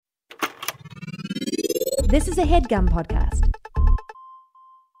This is a HeadGum podcast.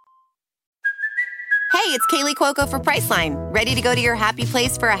 Hey, it's Kaylee Cuoco for Priceline. Ready to go to your happy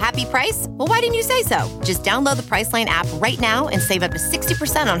place for a happy price? Well, why didn't you say so? Just download the Priceline app right now and save up to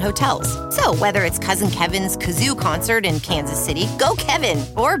 60% on hotels. So whether it's Cousin Kevin's Kazoo Concert in Kansas City, go Kevin,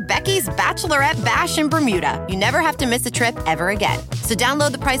 or Becky's Bachelorette Bash in Bermuda, you never have to miss a trip ever again. So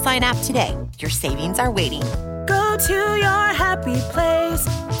download the Priceline app today. Your savings are waiting. Go to your happy place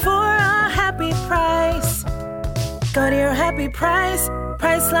for a happy price. Go to your happy price,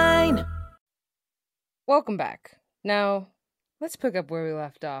 Priceline. Welcome back. Now, let's pick up where we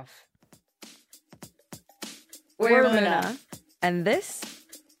left off. We're Muna, and this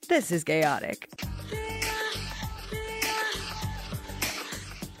is Chaotic.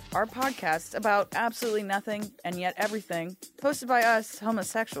 Our podcast about absolutely nothing and yet everything, hosted by us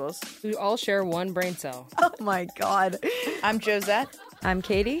homosexuals. We all share one brain cell. Oh my god. I'm Josette. I'm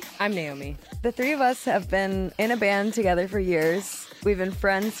Katie. I'm Naomi. The three of us have been in a band together for years. We've been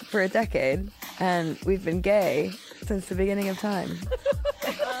friends for a decade, and we've been gay since the beginning of time.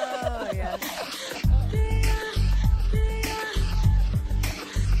 Oh, yes.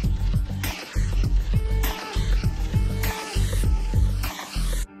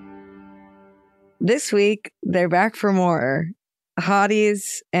 This week, they're back for more.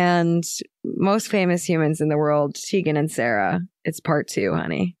 Hotties and most famous humans in the world, Tegan and Sara. It's part 2,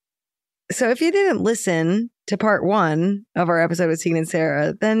 honey. So if you didn't listen to part 1 of our episode with Tegan and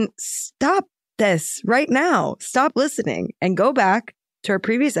Sara, then stop this right now. Stop listening and go back to our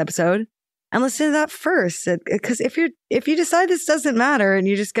previous episode and listen to that first. Because if you decide this doesn't matter and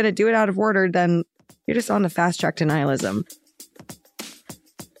you're just going to do it out of order, then you're just on the fast track to nihilism.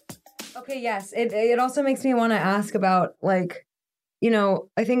 Okay, yes. It also makes me want to ask about, like, you know,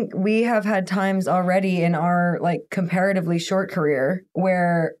 I think we have had times already in our, like, comparatively short career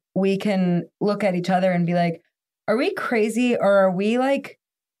where we can look at each other and be like, are we crazy or are we, like,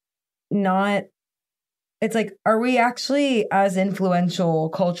 not? It's like, are we actually as influential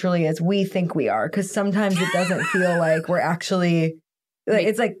culturally as we think we are? Because sometimes it doesn't feel like we're actually, like,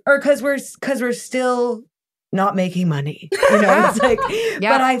 it's like, or because we're still not making money, you know. It's like,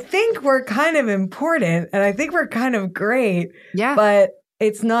 yeah. But I think we're kind of important and I think we're kind of great. Yeah. But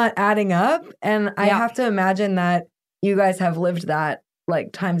it's not adding up. And I have to imagine that you guys have lived that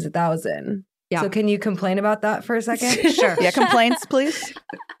like times 1,000. Yeah. So can you complain about that for a second? Sure. Yeah, complaints, please.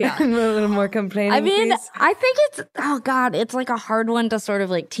 Yeah. A little more complaining, I mean, please. I think it's like a hard one to sort of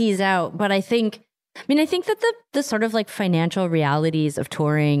like tease out. But I think that the sort of like financial realities of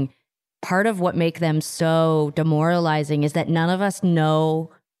touring, part of what make them so demoralizing is that none of us know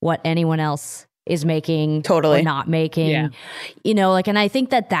what anyone else is making or not making. Yeah. You know, like, and I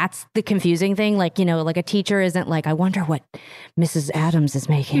think that that's the confusing thing. Like, you know, like a teacher isn't like, I wonder what Mrs. Adams is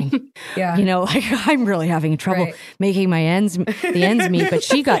making. Yeah. You know, like I'm really having trouble making the ends meet, but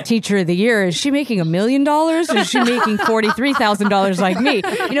she got teacher of the year. Is she making $1 million? Or is she making $43,000 like me?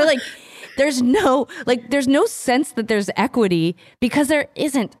 You know, like, there's no sense that there's equity because there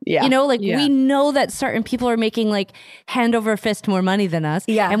isn't. Yeah. You know, like we know that certain people are making like hand over fist more money than us.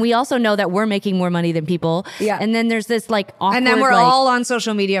 Yeah. And we also know that we're making more money than people. Yeah. And then there's this like awkward, and then we're all on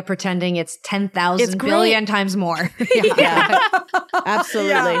social media pretending it's 10,000 billion times more. Yeah.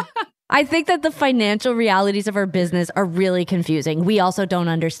 Absolutely. Yeah. I think that the financial realities of our business are really confusing. We also don't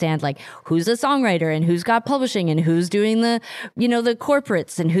understand like who's a songwriter and who's got publishing and who's doing the, you know, the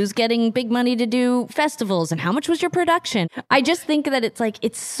corporates and who's getting big money to do festivals and how much was your production. I just think that it's like,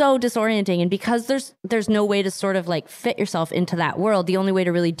 it's so disorienting. And because there's no way to sort of like fit yourself into that world, the only way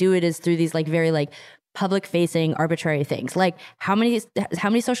to really do it is through these like very like public facing arbitrary things. Like how many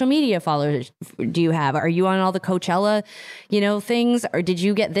social media followers do you have? Are you on all the Coachella, you know, things? Or did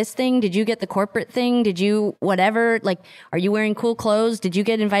you get this thing? Did you get the corporate thing? Did you whatever? Like, are you wearing cool clothes? Did you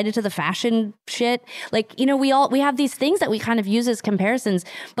get invited to the fashion shit? Like, you know, we have these things that we kind of use as comparisons,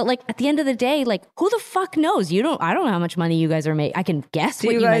 but like at the end of the day, like who the fuck knows? I don't know how much money you guys are making. I can guess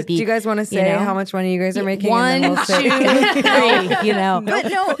what you might be. Do you guys want to say how much money you guys are making? 1, 2, 3, you know. But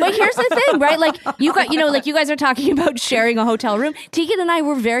here's the thing, right? Like you know, like you guys are talking about sharing a hotel room. Tegan and I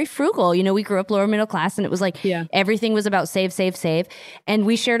were very frugal. You know, we grew up lower middle class and it was like everything was about save. And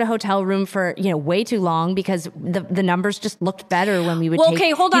we shared a hotel room for, you know, way too long because the numbers just looked better when we would take.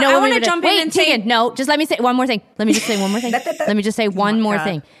 Okay, hold on. I want to jump in and Tegan, no, just let me say one more thing. Let me just say one more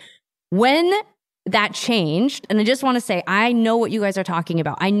thing. When that changed. And I just want to say, I know what you guys are talking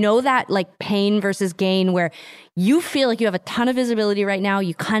about. I know that like pain versus gain, where you feel like you have a ton of visibility right now.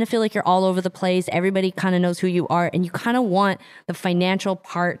 You kind of feel like you're all over the place. Everybody kind of knows who you are. And you kind of want the financial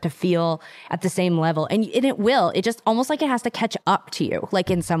part to feel at the same level. And it will. It just almost like it has to catch up to you,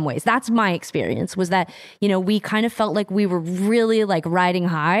 like in some ways. That's my experience, was that, you know, we kind of felt like we were really like riding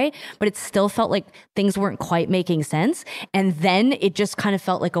high, but it still felt like things weren't quite making sense. And then it just kind of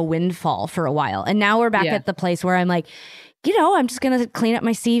felt like a windfall for a while. And now we're back at the place where I'm like, you know, I'm just going to clean up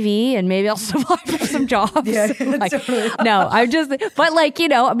my CV and maybe I'll survive for some jobs. Like, no, I'm just, but like, you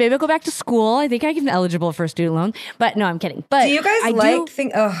know, maybe I'll go back to school. I think I'm eligible for a student loan, but no, I'm kidding. But do you guys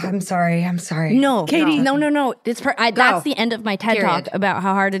think, oh, I'm sorry. No, Katie. No. It's that's the end of my TED talk about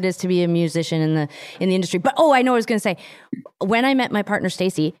how hard it is to be a musician in the industry. But I know what I was going to say. When I met my partner,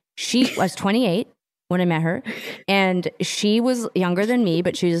 Stacy, she was 28. When I met her, and she was younger than me,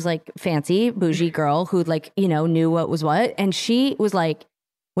 but she was like fancy, bougie girl who like, you know, knew what was what. And she was like,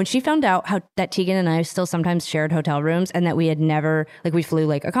 when she found out that Tegan and I still sometimes shared hotel rooms, and that we had never, like, we flew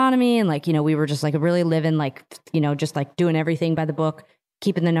like economy, and like, you know, we were just like really living like, you know, just like doing everything by the book,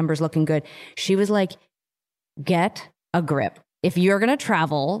 keeping the numbers looking good. She was like, get a grip. If you're going to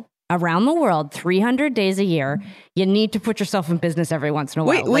travel around the world 300 days a year, you need to put yourself in business every once in a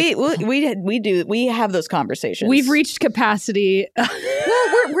while. We have those conversations. We've reached capacity. Well,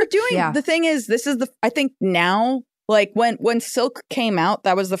 we're doing, the thing is, this is I think now, like when Silk came out,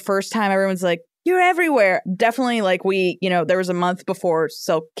 that was the first time everyone's like, you're everywhere. Definitely, like there was a month before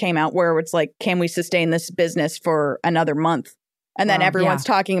Silk came out where it's like, can we sustain this business for another month? And then everyone's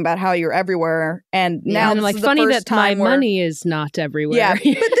talking about how you're everywhere. And now I'm like, funny that my money is not everywhere. Yeah, but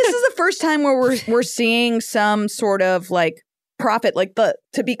this is the first time where we're seeing some sort of like profit. Like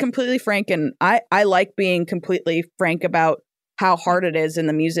to be completely frank, and I like being completely frank about how hard it is in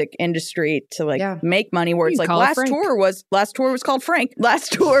the music industry to like make money. Where it's like last tour was called Frank.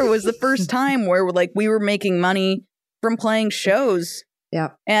 Last tour was the first time where we were making money from playing shows.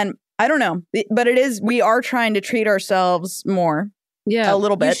 Yeah, and I don't know, but we are trying to treat ourselves more. Yeah, a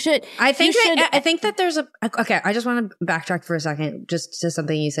little bit. You should. I think that there's okay, I just want to backtrack for a second just to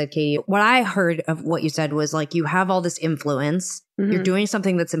something you said, Katie. What I heard of what you said was like, you have all this influence, you're doing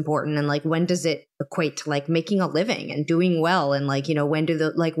something that's important, and like, when does it equate to like making a living and doing well? And like, you know, when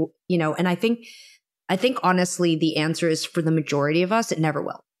do and I think honestly, the answer is, for the majority of us, it never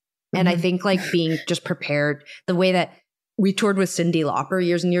will. And I think like being just prepared, the way that we toured with Cyndi Lauper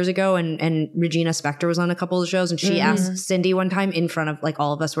years and years ago, and Regina Spektor was on a couple of shows, and she asked Cyndi one time in front of like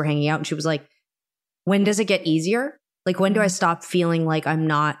all of us were hanging out, and she was like, when does it get easier? Like, when do I stop feeling like I'm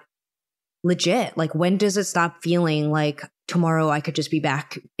not legit? Like, when does it stop feeling like tomorrow I could just be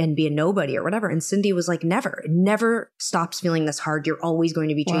back and be a nobody or whatever? And Cyndi was like, never. It never stops feeling this hard. You're always going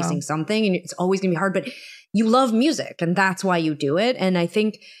to be chasing something, and it's always going to be hard, but you love music, and that's why you do it. And I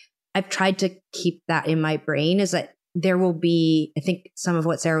think I've tried to keep that in my brain, is that there will be, I think some of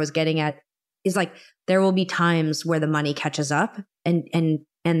what Sara was getting at is like, there will be times where the money catches up, and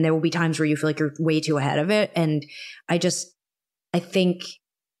there will be times where you feel like you're way too ahead of it. And I think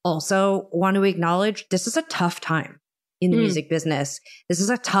also want to acknowledge this is a tough time in the music business. This is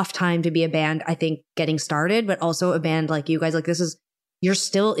a tough time to be a band, I think, getting started, but also a band like you guys. Like, you're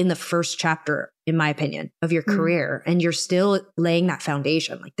still in the first chapter, in my opinion, of your career, and you're still laying that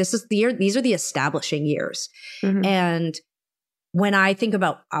foundation. Like, this is the year, these are the establishing years. And when I think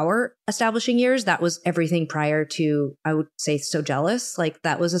about our establishing years, that was everything prior to, I would say, So Jealous. Like,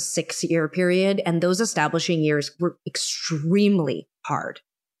 that was a 6-year period, and those establishing years were extremely hard,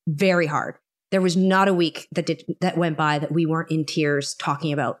 very hard. There was not a week that went by that we weren't in tears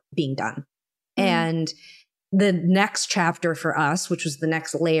talking about being done. And the next chapter for us, which was the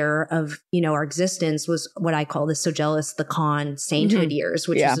next layer of, you know, our existence, was what I call the So Jealous, the Con, Sainthood years,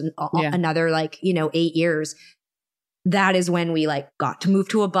 which was another, like, you know, 8 years. That is when we like got to move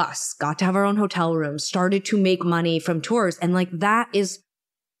to a bus, got to have our own hotel room, started to make money from tours. And like,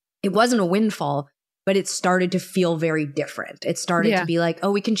 it wasn't a windfall, but it started to feel very different. It started to be like,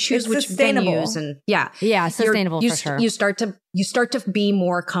 oh, we can choose which venues, and sustainable for sure. You start to be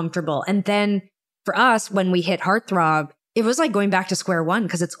more comfortable. And then for us, when we hit Heartthrob, it was like going back to square one,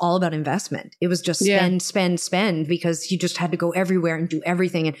 because it's all about investment. It was just spend, because you just had to go everywhere and do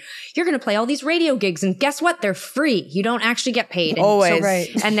everything. And you're going to play all these radio gigs, and guess what? They're free. You don't actually get paid. And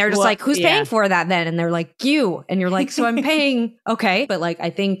always. And they're just like, who's paying for that then? And they're like, you. And you're like, so I'm paying. Okay. But like,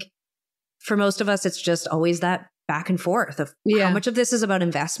 I think for most of us, it's just always that back and forth of how much of this is about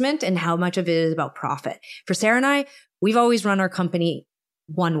investment and how much of it is about profit. For Sara and I, we've always run our company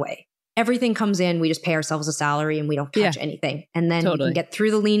one way. Everything comes in, we just pay ourselves a salary, and we don't touch anything. And then we can get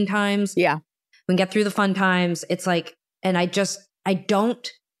through the lean times. Yeah. We can get through the fun times. It's like, and I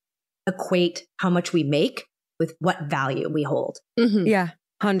don't equate how much we make with what value we hold. Mm-hmm. Yeah.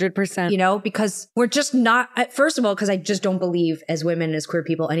 100%. You know, because we're just not, first of all, because I just don't believe as women, as queer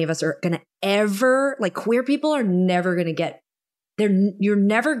people, any of us are going to ever, like queer people are never going to get, you're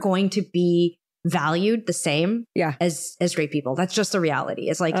never going to be valued the same as straight people. That's just the reality.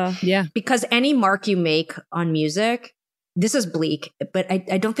 It's like, because any mark you make on music, this is bleak, but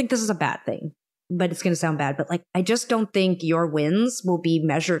I don't think this is a bad thing, but it's going to sound bad. But like, I just don't think your wins will be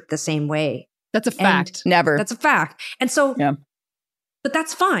measured the same way. That's a fact. Never. That's a fact. And so, but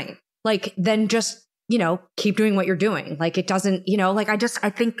that's fine. Like, then just, you know, keep doing what you're doing. Like, it doesn't, you know, like, I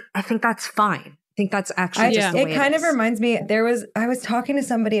think that's fine. I think that's actually just the way it kind of reminds me, I was talking to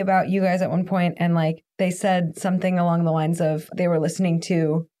somebody about you guys at one point, and like, they said something along the lines of they were listening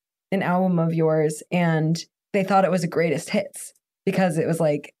to an album of yours and they thought it was a greatest hits because it was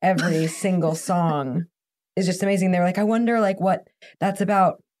like every single song is just amazing. They were like, I wonder like what that's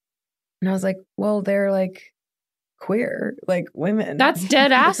about. And I was like, well, they're like queer, like women. That's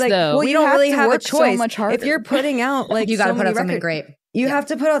dead ass like, though. Well, you don't really have a choice. So much harder. If you're putting out like you got to so put out many something records, great. You have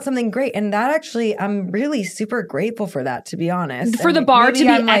to put out something great. And that actually, I'm really super grateful for that, to be honest. For the bar to be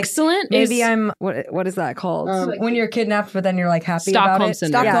excellent? Maybe I'm, what is that called? When you're kidnapped, but then you're like happy about it.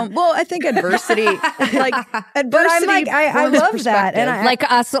 Syndrome. Stockholm. Well, I think adversity, like adversity. But I'm like, I love that. And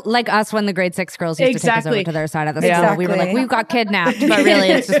like us when the grade 6 girls used to take us over to their side of the school. Exactly. We were like, we got kidnapped, but really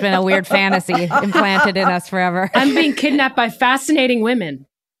it's just been a weird fantasy implanted in us forever. I'm being kidnapped by fascinating women.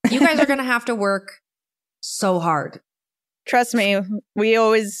 You guys are going to have to work so hard. Trust me, we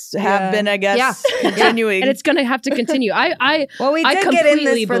always have been, I guess, continuing. And it's going to have to continue. Well, we did get in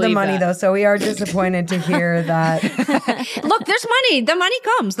this for the money, though, so we are disappointed to hear that. Look, there's money. The money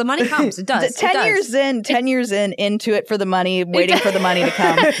comes. The money comes. It does. 10 years into it for the money, waiting for the money to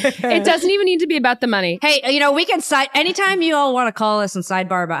come. It doesn't even need to be about the money. Hey, you know, we can anytime you all want to call us and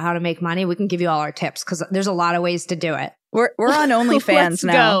sidebar about how to make money, we can give you all our tips because there's a lot of ways to do it. We're on OnlyFans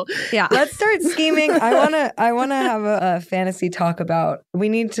now. Go. Yeah, let's start scheming. I wanna have a fantasy talk about. We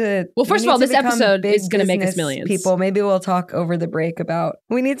need to. Well, first of all, this episode is going to make us millions. People, maybe we'll talk over the break about.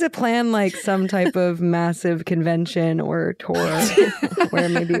 We need to plan like some type of massive convention or tour where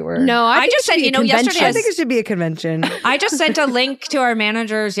maybe we're. No, I just said yesterday. I think it should be a convention. I just sent a link to our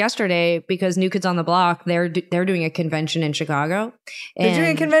managers yesterday because New Kids on the Block they're doing a convention in Chicago. They're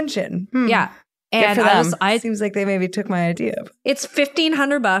doing a convention. Yeah. And for them. Seems like they maybe took my idea. It's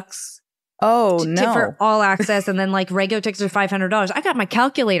 $1,500. Oh no! For all access, and then like regular tickets are $500. I got my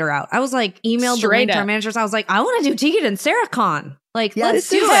calculator out. I was like, emailed the link to our managers. I was like, I want to do Tegan and Sara Con. Like, let's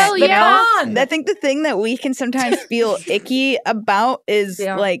do it. I think the thing that we can sometimes feel icky about is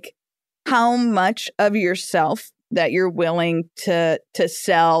like how much of yourself that you're willing to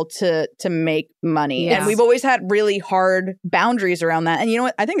sell to make money. And we've always had really hard boundaries around that. And you know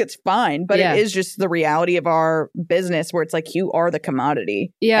what? I think it's fine, but it is just the reality of our business where it's like you are the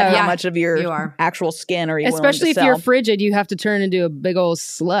commodity. Yeah. And how much of your actual skin are you Especially willing to if you're frigid, you have to turn into a big old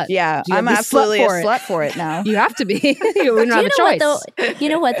slut. Yeah. I'm absolutely a slut for it now. You have to be. You don't have a choice. You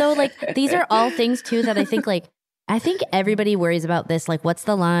know what though? Like these are all things too that I think everybody worries about this. Like, what's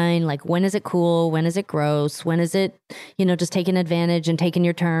the line? Like, when is it cool? When is it gross? When is it, you know, just taking advantage and taking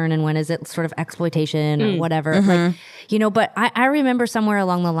your turn? And when is it sort of exploitation or whatever? Mm-hmm. Like, you know, but I remember somewhere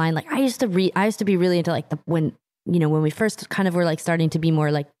along the line, like I used to be really into like when we first kind of were like starting to be more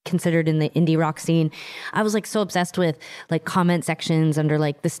like considered in the indie rock scene, I was like so obsessed with like comment sections under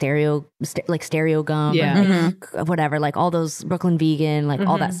like the Stereo Gum, or whatever, like all those Brooklyn Vegan, like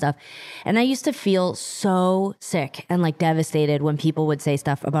all that stuff. And I used to feel so sick and like devastated when people would say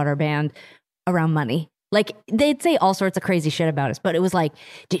stuff about our band around money. Like they'd say all sorts of crazy shit about us, but it was like,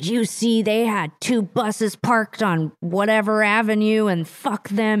 did you see they had 2 buses parked on whatever avenue and fuck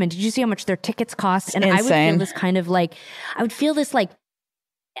them? And did you see how much their tickets cost? And I would feel this kind of like, I would feel this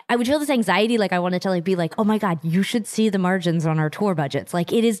anxiety. Like I wanted to like be like, oh my God, you should see the margins on our tour budgets.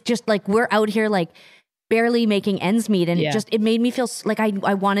 Like it is just like, we're out here like barely making ends meet. And it made me feel like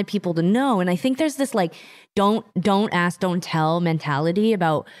I wanted people to know. And I think there's this like, don't ask, don't tell mentality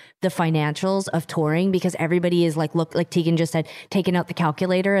about the financials of touring because everybody is like, look, like Tegan just said, taking out the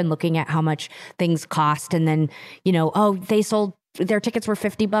calculator and looking at how much things cost. And then, you know, they sold, their tickets were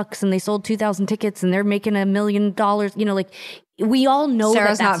 $50 and they sold 2,000 tickets and they're making $1 million. You know, like we all know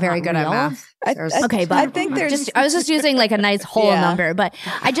Sarah's that's not very good real. at math. Okay, but I think I was just using like a nice whole number, but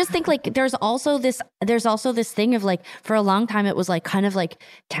I just think like there's also this thing of like for a long time it was like kind of like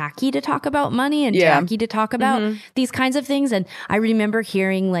tacky to talk about money and tacky to talk about these kinds of things. And I remember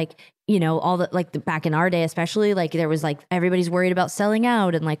hearing like, you know, all the like back in our day, especially, like there was like everybody's worried about selling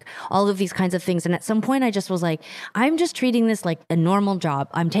out and like all of these kinds of things. And at some point I just was like, I'm just treating this like a normal job.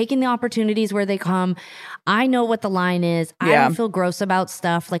 I'm taking the opportunities where they come. I know what the line is. I don't feel gross about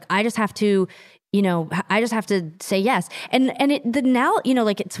stuff. Like I just have to, you know, I just have to say yes. And now, you know,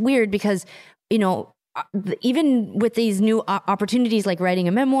 like it's weird because, you know, even with these new opportunities like writing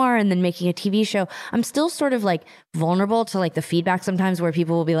a memoir and then making a TV show, I'm still sort of like vulnerable to like the feedback sometimes where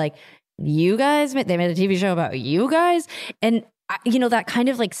people will be like, you guys, they made a TV show about you guys. And you know, that kind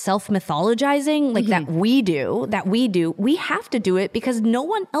of like self-mythologizing, like that we do, we have to do it because no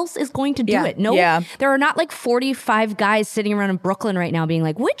one else is going to do it. There are not like 45 guys sitting around in Brooklyn right now being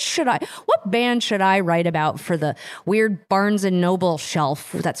like, what band should I write about for the weird Barnes and Noble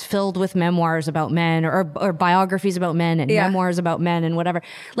shelf that's filled with memoirs about men or biographies about men and memoirs about men and whatever.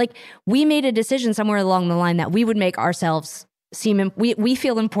 Like we made a decision somewhere along the line that we would make ourselves we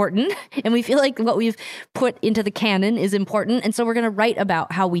feel important and we feel like what we've put into the canon is important. And so we're going to write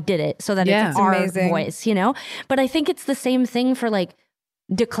about how we did it so that it's our voice, you know? But I think it's the same thing for like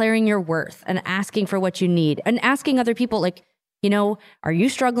declaring your worth and asking for what you need and asking other people like, you know, are you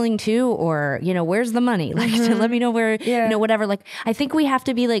struggling too? Or, you know, where's the money? Like to let me know where, you know, whatever. Like, I think we have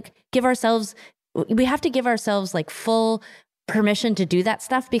to be like, give ourselves like full permission to do that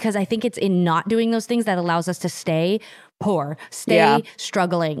stuff because I think it's in not doing those things that allows us to stay poor, stay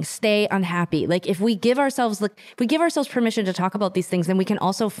struggling, stay unhappy. Like if we give ourselves permission to talk about these things, then we can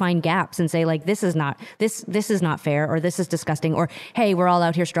also find gaps and say like, this is not fair, or this is disgusting, or hey, we're all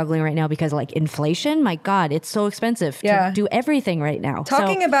out here struggling right now because like inflation, my God, it's so expensive to do everything right now.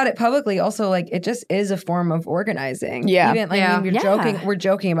 Talking about it publicly also like it just is a form of organizing. Even like I mean, we're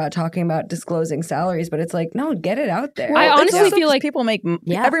joking about talking about disclosing salaries, but it's like, no, get it out there. Well, I honestly feel like people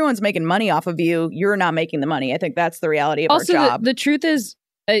everyone's making money off of you. You're not making the money. I think that's the reality of also, our job. The truth is,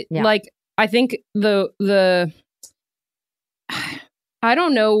 like, I think the I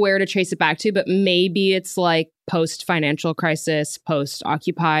don't know where to trace it back to, but maybe it's like post financial crisis, post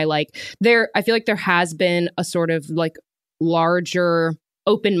Occupy. Like I feel like there has been a sort of like larger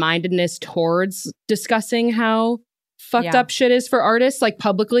open-mindedness towards discussing how fucked up shit is for artists, like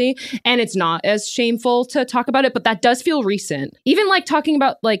publicly, and it's not as shameful to talk about it, but that does feel recent. Even like talking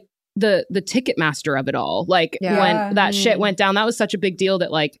about like the Ticketmaster of it all, like when that shit went down, that was such a big deal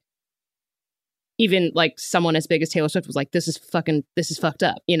that like even like someone as big as Taylor Swift was like, this is fucked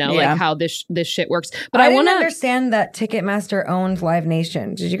up, you know, like how this shit works. But I didn't want to understand that Ticketmaster owned Live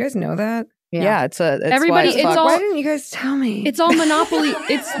Nation. Did you guys know that? Yeah, it's everybody. It's all. Why didn't you guys tell me? It's all monopoly.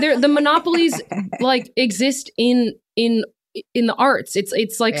 It's there. The monopolies like exist in the arts.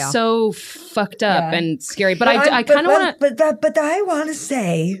 It's like so fucked up and scary. But I kind of want to. But I want to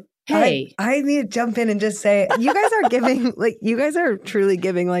say. Hey, I need to jump in and just say, you guys are giving, like, you guys are truly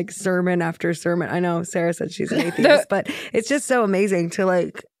giving, like, sermon after sermon. I know Sarah said she's an atheist, but it's just so amazing to,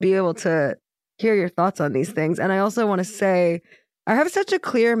 like, be able to hear your thoughts on these things. And I also want to say, I have such a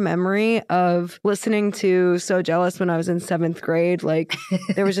clear memory of listening to So Jealous when I was in 7th grade. Like,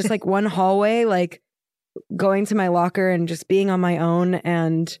 there was just, like, one hallway, like, going to my locker and just being on my own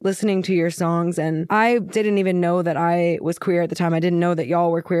and listening to your songs. And I didn't even know that I was queer at the time. I didn't know that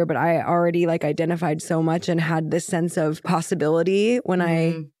y'all were queer, but I already like identified so much and had this sense of possibility when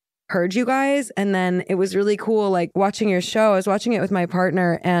I heard you guys. And then it was really cool, like watching your show. I was watching it with my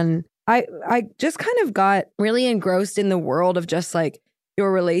partner and I just kind of got really engrossed in the world of just like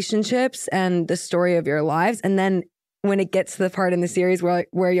your relationships and the story of your lives. And then when it gets to the part in the series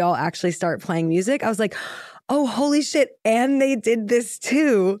where y'all actually start playing music, I was like, oh, holy shit. And they did this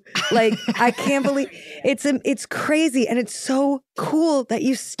too. Like, I can't believe it's crazy. And it's so cool that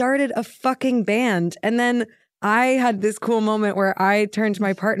you started a fucking band. And then I had this cool moment where I turned to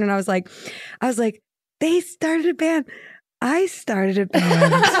my partner and I was like, they started a band. I started a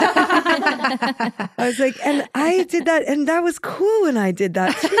band. I was like, and I did that, and that was cool when I did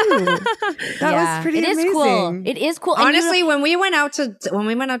that too. That was pretty amazing. It is cool. It is cool. Honestly, when we went out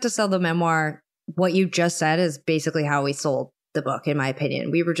to sell the memoir, what you just said is basically how we sold the book, in my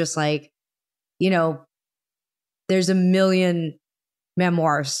opinion. We were just like, you know, there's a million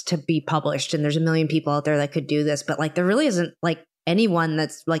memoirs to be published, and there's a million people out there that could do this, but like there really isn't like anyone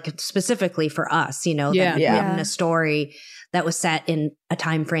that's like specifically for us, you know, that written a story that was set in a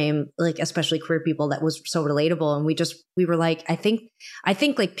time frame, like especially queer people, that was so relatable. And we were like, I think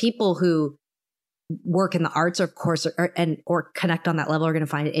like people who work in the arts, of course, or connect on that level are going to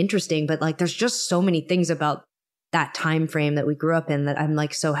find it interesting. But like, there's just so many things about that time frame that we grew up in that I'm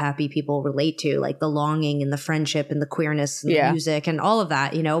like so happy people relate to, like the longing and the friendship and the queerness and the music and all of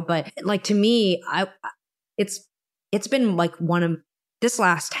that, you know. But like to me, it's been like one of this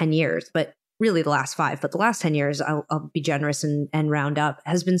last 10 years, but really the last 5, but the last 10 years, I'll be generous and round up,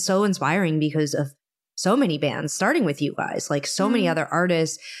 has been so inspiring because of so many bands, starting with you guys, like so many other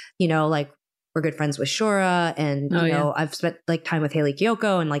artists, you know, like we're good friends with Sara, and, you know, I've spent like time with Hayley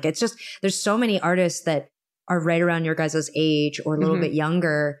Kiyoko, and like, it's just, there's so many artists that are right around your guys' age or a little bit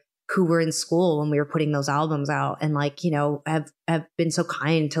younger who were in school when we were putting those albums out, and like, you know, have been so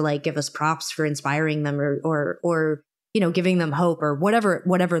kind to like give us props for inspiring them or, you know, giving them hope or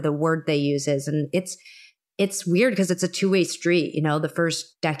whatever the word they use is. And it's weird because it's a two-way street. You know, the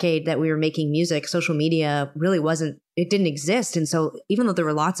first decade that we were making music, social media really it didn't exist. And so even though there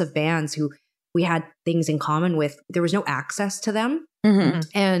were lots of bands who we had things in common with, there was no access to them.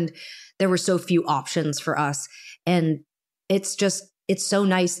 And there were so few options for us. And it's so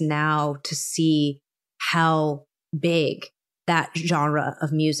nice now to see how big that genre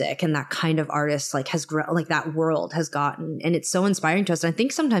of music and that kind of artist like has grown, like that world has gotten. And it's so inspiring to us. And I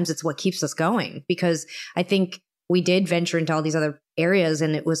think sometimes it's what keeps us going, because I think we did venture into all these other areas,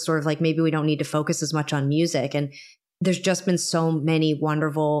 and it was sort of like, maybe we don't need to focus as much on music. And there's just been so many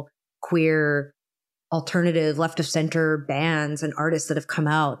wonderful queer, alternative, left of center bands and artists that have come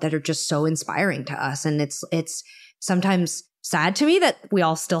out that are just so inspiring to us. And it's sometimes sad to me that we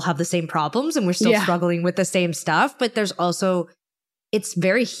all still have the same problems and we're still struggling with the same stuff. But there's also, it's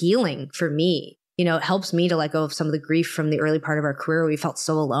very healing for me. You know, it helps me to let go of some of the grief from the early part of our career. We felt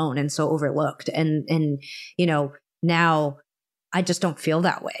so alone and so overlooked. And you know, now I just don't feel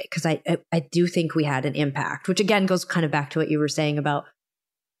that way, because I do think we had an impact, which again goes kind of back to what you were saying about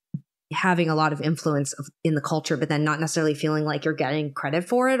having a lot of influence in the culture, but then not necessarily feeling like you're getting credit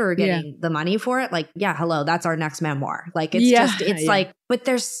for it or getting the money for it. Like, hello, that's our next memoir. Like, it's like, but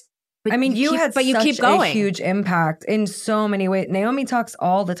there's, but I mean, you keep going. A huge impact in so many ways. Naomi talks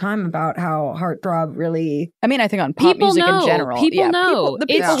all the time about how Heartthrob really, I mean, I think on pop music in general. People know. The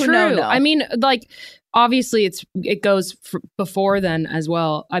people it's who true. know. I mean, like, obviously it goes before then as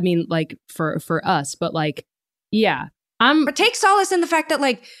well. I mean, like for us, but like, but take solace in the fact that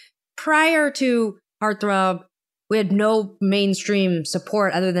like, prior to Heartthrob, we had no mainstream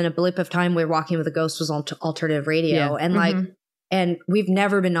support other than a blip of time where Walking with a Ghost was on alternative radio. And like, and we've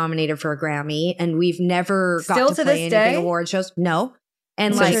never been nominated for a Grammy, and we've never got to play any big award shows. No.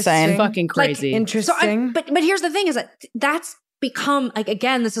 And like, fucking crazy. Like, interesting. So but here's the thing is that that's become like,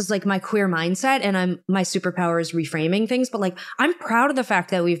 again, this is like my queer mindset, and my superpower is reframing things, but like, I'm proud of the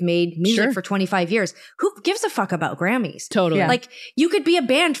fact that we've made music for 25 years. Who gives a fuck about Grammys? Totally. Like, you could be a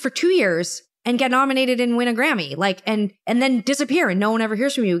band for 2 years and get nominated and win a Grammy, like, and then disappear and no one ever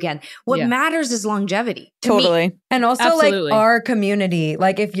hears from you again. What matters is longevity. To me. And also like our community.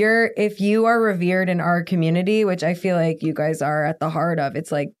 Like, if you are revered in our community, which I feel like you guys are at the heart of,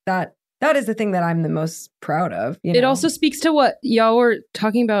 it's like that is the thing that I'm the most proud of. You know? It also speaks to what y'all were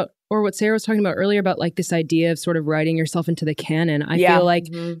talking about, or what Sara was talking about earlier, about like this idea of sort of writing yourself into the canon. I feel like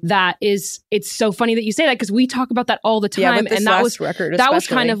it's so funny that you say that, because we talk about that all the time. With this and last record, that was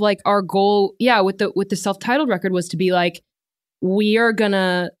kind of like our goal. Yeah, with the self-titled record, was to be like, we are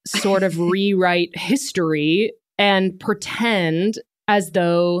gonna sort of rewrite history and pretend as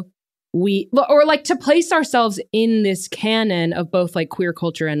though or like to place ourselves in this canon of both like queer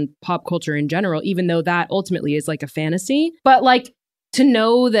culture and pop culture in general, even though that ultimately is like a fantasy. But like, to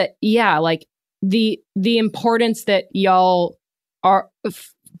know that, like the importance that y'all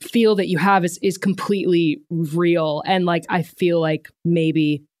feel that you have is completely real. And like, I feel like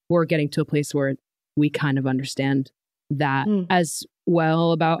maybe we're getting to a place where we kind of understand that as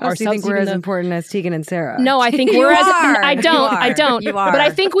well about ourselves. Do you think we're as important as Tegan and Sara? No, I think we're I don't. You are. But I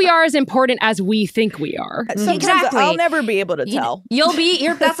think we are as important as we think we are. Sometimes I'll never be able to tell. You'll be.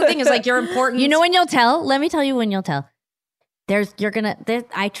 That's the thing, is like, you're important. You know when you'll tell? Let me tell you when you'll tell.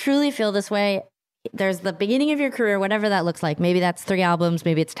 I truly feel this way. There's the beginning of your career, whatever that looks like. Maybe that's 3 albums,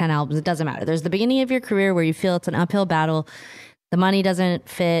 maybe it's 10 albums. It doesn't matter. There's the beginning of your career where you feel it's an uphill battle. The money doesn't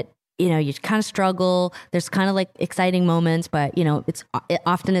fit. You know, you kind of struggle. There's kind of like exciting moments, but you know,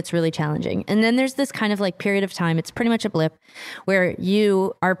 often it's really challenging. And then there's this kind of like period of time. It's pretty much a blip where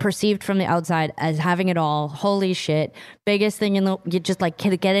you are perceived from the outside as having it all. Holy shit. Biggest thing you just like,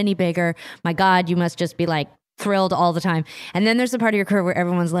 can it get any bigger? My God, you must just be like thrilled all the time. And then there's the part of your career where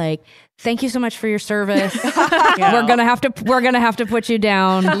everyone's like, thank you so much for your service. We're gonna have to put you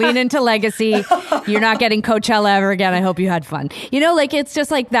down. Lean into legacy. You're not getting Coachella ever again. I hope you had fun. You know, like, it's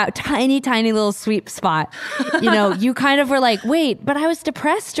just like that tiny little sweet spot. You know, you kind of were like, wait, but I was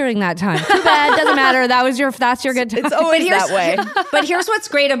depressed during that time. Too bad, doesn't matter. That's your good time. It's always that way. But here's what's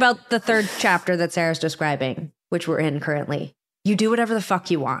great about the 3rd chapter that Sara's describing, which we're in currently. You do whatever the fuck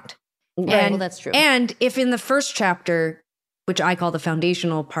you want. Right, well, that's true. And if in the 1st chapter which I call the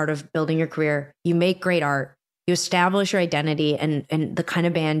foundational part of building your career, you make great art, you establish your identity and the kind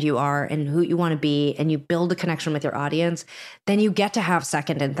of band you are and who you want to be, and you build a connection with your audience, then you get to have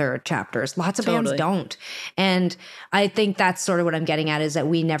second and third chapters. Lots of bands don't. And I think that's sort of what I'm getting at, is that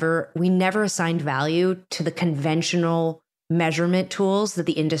we never assigned value to the conventional measurement tools that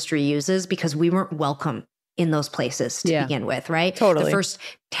the industry uses because we weren't welcome in those places to begin with, right? Totally. The first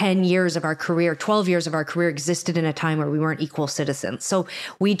 10 years of our career, 12 years of our career existed in a time where we weren't equal citizens. So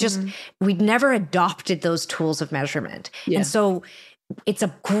we we'd never adopted those tools of measurement. And so it's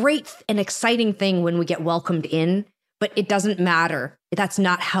a great and exciting thing when we get welcomed in, but it doesn't matter. That's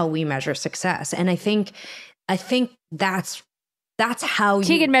not how we measure success. And I think that's how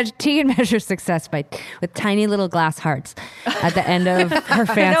Tegan measures success with tiny little glass hearts at the end of her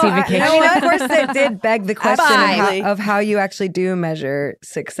fancy vacation. I mean, of course, it did beg the question of how you actually do measure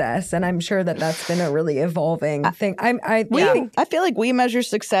success, and I'm sure that's been a really evolving thing. I feel like we measure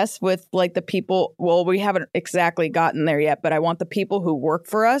success with like the people. Well, we haven't exactly gotten there yet, but I want the people who work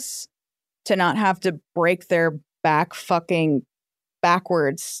for us to not have to break their back fucking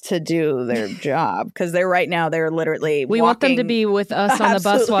backwards to do their job, because they're literally want them to be with us on the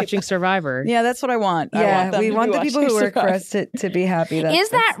bus watching Survivor. Yeah, that's what I want. We want the people who work for us to be happy.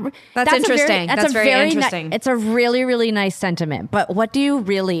 That's interesting. That's very interesting. It's a really, really nice sentiment. But what do you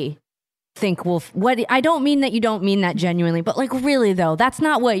really think I don't mean that you don't mean that genuinely, but like really though, that's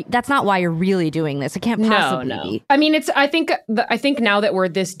not why you're really doing this. It can't possibly be. I mean, I think now that we're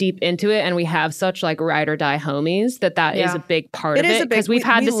this deep into it and we have such like ride or die homies, that is a big part of it, because we've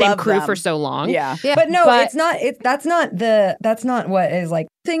had the same crew for so long. Yeah. But no, it's not. That's not what is like.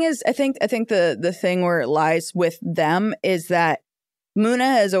 Thing is, I think the thing where it lies with them is that Muna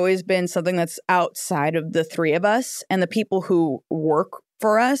has always been something that's outside of the three of us, and the people who work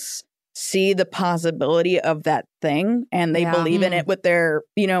for us see the possibility of that thing, and they believe in it with their,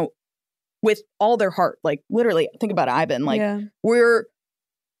 with all their heart. Like literally, think about Ivan. Like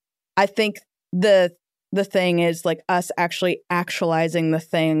I think the thing is like us actually actualizing the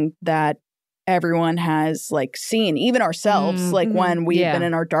thing that everyone has like seen, even ourselves. Like when we've been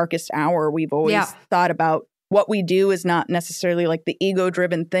in our darkest hour, we've always thought about what we do is not necessarily like the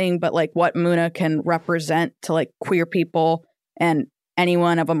ego-driven thing, but like what Muna can represent to like queer people and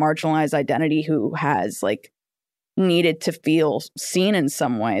anyone of a marginalized identity who has like needed to feel seen in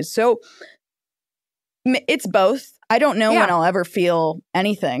some ways. So it's both. I don't know when I'll ever feel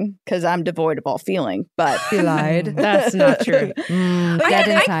anything because I'm devoid of all feeling, but you lied. That's not true.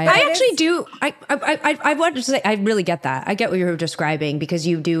 I actually do. I want to say I really get that. I get what you're describing, because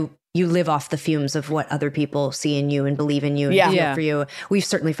you live off the fumes of what other people see in you and believe in you and feel for you. We've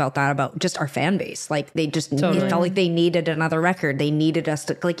certainly felt that about just our fan base. Like they just it felt like they needed another record. They needed us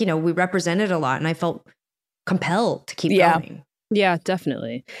to, like, we represented a lot, and I felt compelled to keep going. Yeah,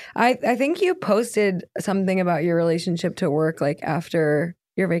 definitely. I think you posted something about your relationship to work like after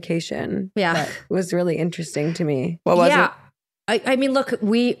your vacation. Yeah. That was really interesting to me. What was it? I mean, look,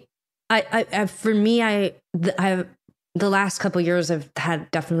 for me, the last couple of years I've had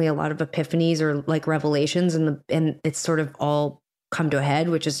definitely a lot of epiphanies or like revelations, and it's sort of all come to a head,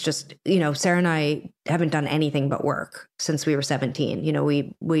 which is just, Sara and I haven't done anything but work since we were 17.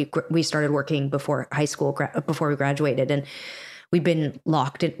 We started working before high school, before we graduated, and we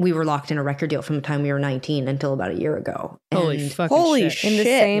were locked in a record deal from the time we were 19 until about a year ago. Holy shit. In the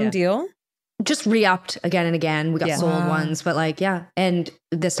same deal? Just re-upped again and again. We got sold once, but and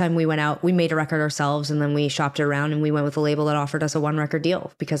this time we went out, we made a record ourselves, and then we shopped it around, and we went with a label that offered us a 1 record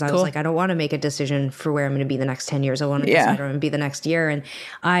deal, because I was like, I don't want to make a decision for where I'm going to be the next 10 years. I want to decide where I'm going to be the next year. And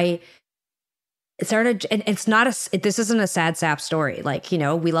it started, and this isn't a sad sap story. Like,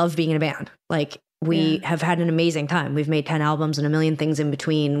 we love being in a band. Like, we have had an amazing time. We've made 10 albums and a million things in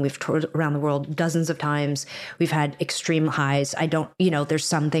between. We've toured around the world dozens of times. We've had extreme highs. There's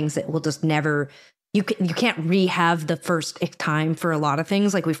some things that will just never, you can't re-have the first time for a lot of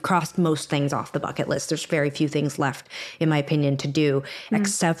things. Like, we've crossed most things off the bucket list. There's very few things left, in my opinion, to do,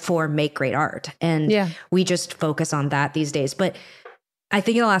 except for make great art. And we just focus on that these days. But I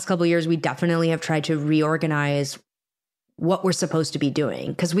think in the last couple of years, we definitely have tried to reorganize what we're supposed to be doing,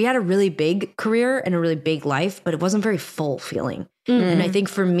 because we had a really big career and a really big life, but it wasn't very full feeling. And I think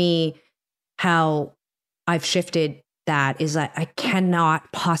for me, how I've shifted that is that I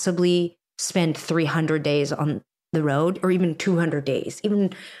cannot possibly spend 300 days on the road, or even 200 days,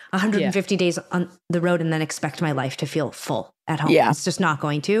 even 150 days on the road, and then expect my life to feel full at home. It's just not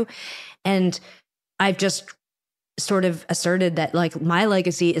going to. And I've just sort of asserted that, like, my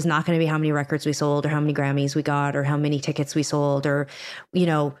legacy is not going to be how many records we sold, or how many Grammys we got, or how many tickets we sold, or,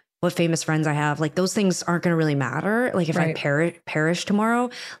 what famous friends I have, like those things aren't going to really matter. Like if I perish tomorrow,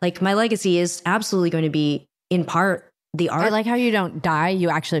 like my legacy is absolutely going to be in part the art. I like how you don't die, you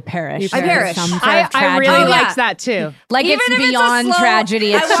actually perish. I perish. I really liked that too. Like Even it's if it's a beyond slow-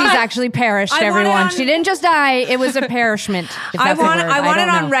 tragedy. She's actually perished, I want it everyone. on- She didn't just die. It was a perishment. If I that's a want word. it don't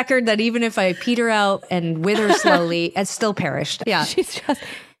on know. record that even if I peter out and wither slowly, it's still perished. Yeah. She's just...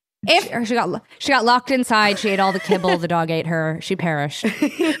 she got locked inside. She ate all the kibble. The dog ate her. She perished.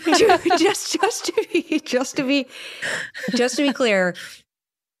 just to be clear,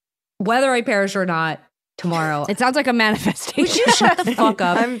 whether I perish or not tomorrow, It sounds like a manifestation. would you shut the fuck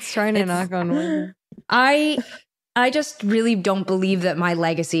up? I'm trying to knock on wood. I just really don't believe that my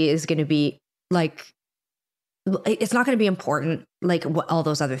legacy is going to be like, it's not going to be important like all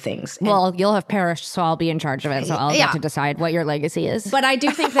those other things. And- Well, you'll have perished, so I'll be in charge of it. So I'll Yeah. get to decide what your legacy is. but I do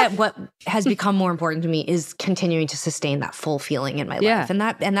think that what has become more important to me is continuing to sustain that full feeling in my life. And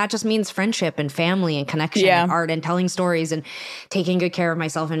that just means friendship and family and connection and art and telling stories and taking good care of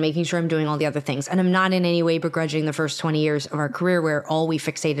myself and making sure I'm doing all the other things. And I'm not in any way begrudging the first 20 years of our career where all we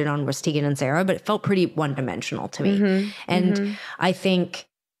fixated on was Tegan and Sara, but it felt pretty one-dimensional to me. And I think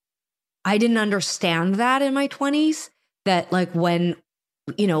I didn't understand that in my 20s, that like when,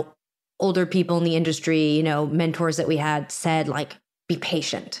 you know, older people in the industry, you know, mentors that we had said like, be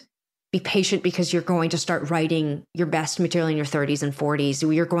patient because you're going to start writing your best material in your 30s and 40s.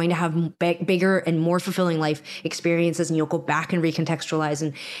 You're going to have bigger and more fulfilling life experiences, and you'll go back and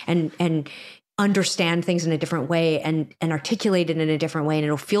recontextualize and understand things in a different way and articulate it in a different way, and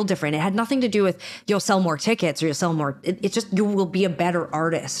it'll feel different. It had nothing to do with you'll sell more tickets or you'll sell more. It's just you will be a better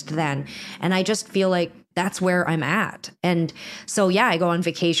artist then. And I just feel like that's where I'm at. And so, yeah, I go on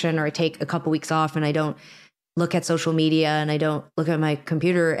vacation or I take a couple weeks off and I don't look at social media and I don't look at my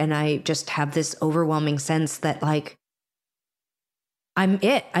computer, and I just have this overwhelming sense that like, I'm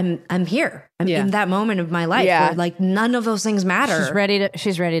here. I'm in that moment of my life where like none of those things matter.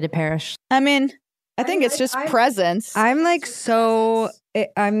 She's ready to perish. I mean, I think it's just presence. I'm like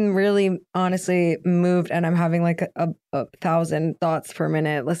I'm really honestly moved, and I'm having like a 1,000 thoughts per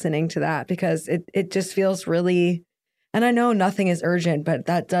minute listening to that, because it just feels really, and I know nothing is urgent, but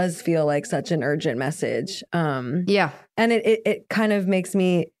that does feel like such an urgent message. And it kind of makes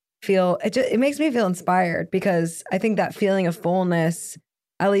me feel, it makes me feel inspired, because I think that feeling of fullness,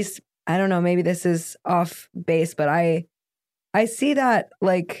 at least, I don't know, maybe this is off base, but I see that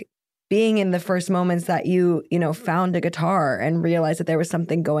like being in the first moments that you know, found a guitar and realized that there was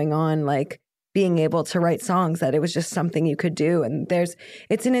something going on, like being able to write songs, that it was just something you could do. And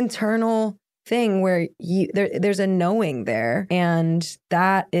it's an internal thing where there's a knowing there, and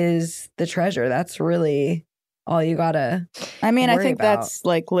that is the treasure. That's really all you gotta I mean, I worry think about. that's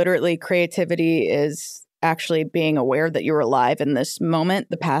like literally creativity is actually being aware that you're alive in this moment.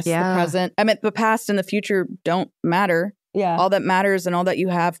 The past, the present. I mean, the past and the future don't matter. Yeah. All that matters and all that you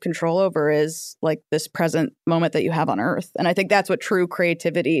have control over is like this present moment that you have on Earth. And I think that's what true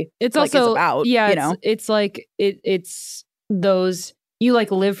creativity It's like, also is about. Yeah, you know? it's like it's those, you like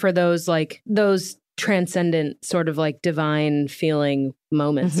live for those, like those transcendent sort of like divine feeling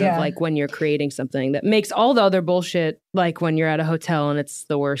moments of like when you're creating something that makes all the other bullshit, like when you're at a hotel and it's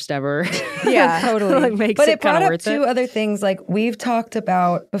the worst ever. Yeah, totally. Like, makes but it it brought kinda up worth two it. other things like we've talked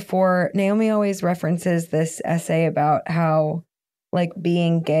about before. Naomi always references this essay about how like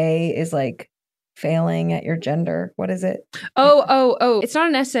being gay is like failing at your gender. What is it? Oh, it's not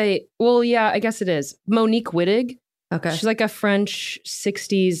an essay. Well, yeah, I guess it is. Monique Wittig. Okay. She's like a French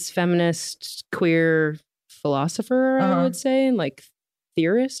 60s feminist queer philosopher, I would say, and like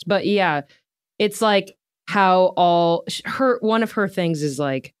theorist. But yeah, it's like how one of her things is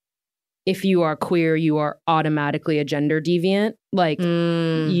like, if you are queer, you are automatically a gender deviant. Like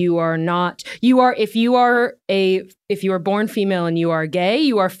you are not, if you are born female and you are gay,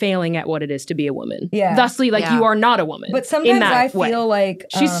 you are failing at what it is to be a woman. Yeah. Thusly, like you are not a woman. But sometimes I feel like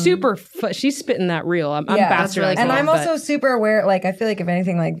she's she's spitting that real. I'm bastardizing. And I'm it, also super aware, like, I feel like if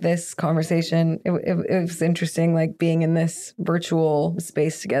anything, like this conversation, it was interesting, like being in this virtual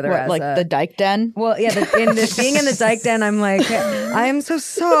space together. What, as like the Dyke Den? Well, yeah, being in the Dyke Den, I'm like, I am so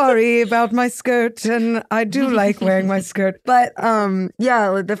sorry about my skirt, and I do like wearing my skirt. But yeah,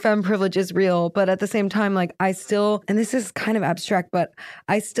 like, the femme privilege is real. But at the same time, like I still, and this is kind of abstract, but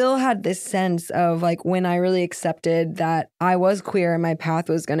I still had this sense of like when I really accepted that I was queer and my path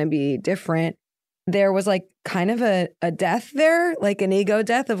was going to be different, there was like kind of a death there, like an ego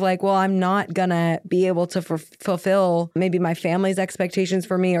death of like, well, I'm not gonna be able to fulfill maybe my family's expectations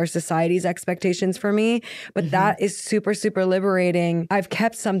for me or society's expectations for me. But that is super, super liberating. I've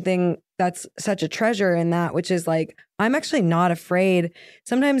kept something that's such a treasure in that, which is like, I'm actually not afraid.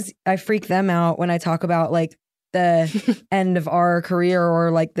 Sometimes I freak them out when I talk about like the end of our career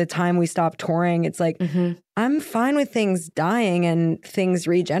or like the time we stopped touring. It's like, I'm fine with things dying and things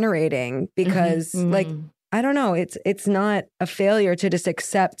regenerating because like, I don't know. It's not a failure to just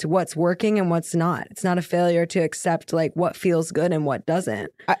accept what's working and what's not. It's not a failure to accept like what feels good and what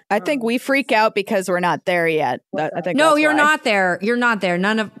doesn't. I think we freak out because we're not there yet. I think no, that's you're why. not there. You're not there.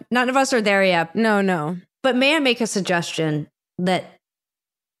 None of us are there yet. No. But may I make a suggestion that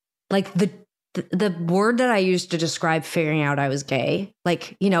like the word that I used to describe figuring out I was gay,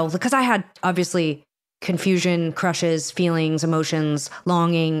 like, you know, because I had obviously confusion, crushes, feelings, emotions,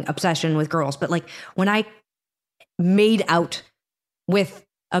 longing, obsession with girls. But like when I made out with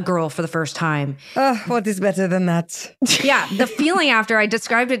a girl for the first time. What is better than that? Yeah, the feeling after, I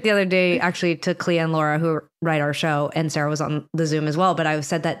described it the other day actually to Clea and Laura who write our show, and Sarah was on the Zoom as well. But I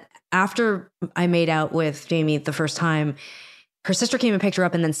said that after I made out with Jamie the first time, her sister came and picked her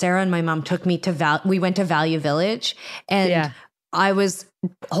up, and then Sarah and my mom took me to we went to Value Village, and I was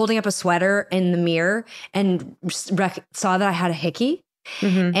holding up a sweater in the mirror and saw that I had a hickey.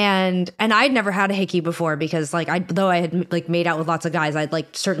 And I'd never had a hickey before because like though I had like made out with lots of guys, I'd like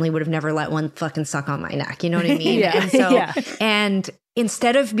certainly would have never let one fucking suck on my neck. You know what I mean? And so, and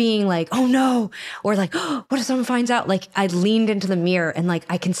instead of being like, oh no, or like, oh, what if someone finds out? Like I leaned into the mirror and like,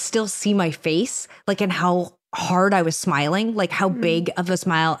 I can still see my face, like, and how hard I was smiling, like how big of a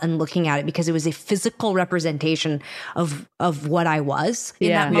smile, and looking at it because it was a physical representation of what I was in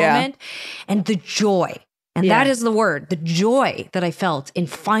that moment. And the joy. And that is the word, the joy that I felt in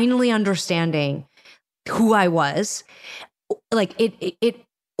finally understanding who I was. Like it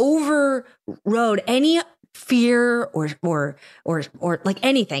overrode any fear or like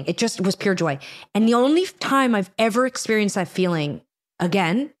anything. It just was pure joy. And the only time I've ever experienced that feeling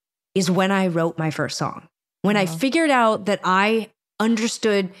again is when I wrote my first song. When I figured out that I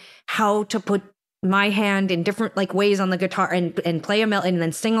understood how to put my hand in different like ways on the guitar and play a melody and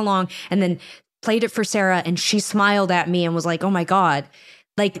then sing along, and then played it for Sarah, and she smiled at me and was like, oh my God,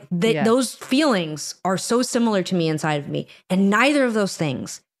 like those feelings are so similar to me inside of me. And neither of those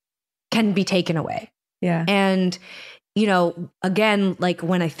things can be taken away. Yeah. And, you know, again, like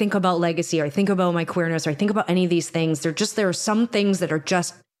when I think about legacy, or I think about my queerness, or I think about any of these things, there are some things that are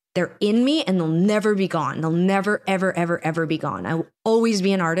just, they're in me and they'll never be gone. They'll never, ever, ever, ever be gone. I will always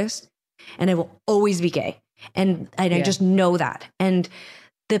be an artist, and I will always be gay. And I just know that. And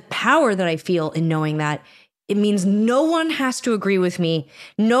the power that I feel in knowing that, it means no one has to agree with me.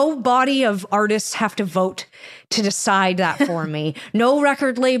 No body of artists have to vote to decide that for me. No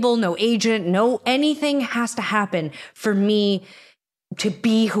record label, no agent, no anything has to happen for me to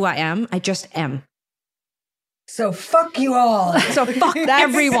be who I am. I just am. So fuck you all. So fuck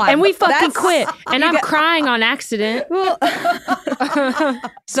everyone. And we fucking quit. And I'm crying on accident.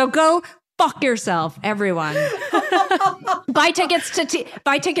 So go fuck yourself, everyone. Buy tickets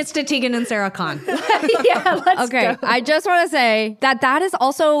to Tegan and Sara Con. Let's go. I just want to say that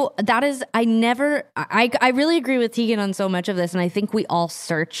is I really agree with Tegan on so much of this, and I think we all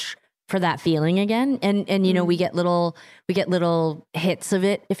search for that feeling again, and you know, we get little hits of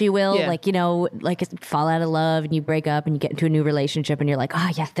it, if you will, like, you know, like fall out of love and you break up and you get into a new relationship and you're like, oh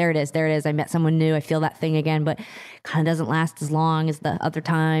yeah, there it is, I met someone new, I feel that thing again, but kind of doesn't last as long as the other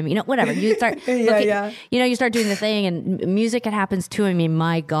time, you know, whatever, you start you know, you start doing the thing. And music, it happens too. I mean,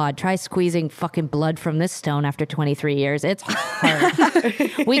 my God, try squeezing fucking blood from this stone after 23 years. It's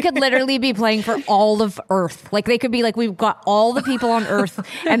hard. We could literally be playing for all of Earth. Like they could be like, we've got all the people on Earth,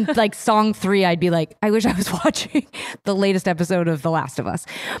 and like song 3, I'd be like, I wish I was watching the latest episode of The Last of Us.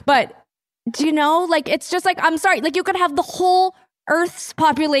 But do you know, like, it's just like, I'm sorry, like you could have the whole Earth's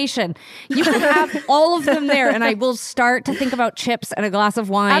population. You could have all of them there, and I will start to think about chips and a glass of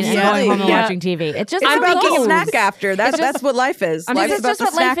wine and going home and watching TV. It's just I'm making a snack after. That's what life is. Life's about the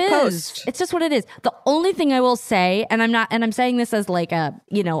snack post. It's just what it is. The only thing I will say, and I'm saying this as like a,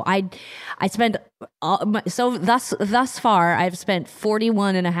 you know, I spend so thus far I've spent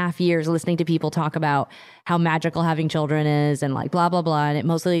 41 and a half years listening to people talk about how magical having children is, and like blah blah blah, and it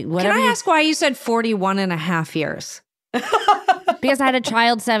mostly whatever. Can I ask why you said 41 and a half years? Because I had a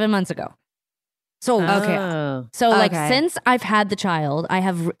child 7 months ago. So like since I've had the child, I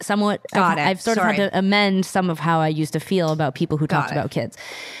have somewhat I've sort of had to amend some of how I used to feel about people who talked about kids.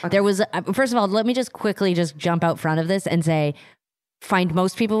 Okay. There was first of all, let me just quickly just jump out front of this and say, find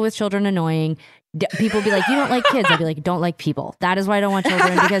most people with children annoying. People be like, you don't like kids. I'd be like, don't like people. That is why I don't want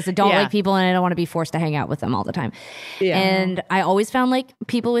children, because I don't like people and I don't want to be forced to hang out with them all the time. Yeah. And I always found like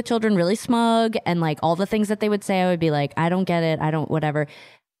people with children really smug, and like all the things that they would say, I would be like, I don't get it. I don't, whatever.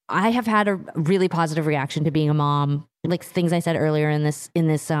 I have had a really positive reaction to being a mom. Like things I said earlier in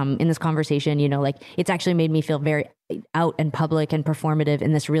this conversation, you know, like it's actually made me feel very out and public and performative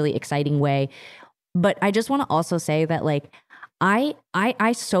in this really exciting way. But I just want to also say that like I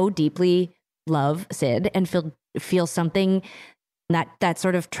so deeply love Sid and feel something, that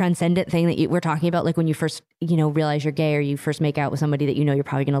sort of transcendent thing that we're talking about, like when you first, you know, realize you're gay, or you first make out with somebody that you know you're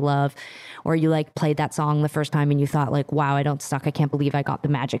probably going to love, or you like played that song the first time and you thought like, wow, I don't suck. I can't believe I got the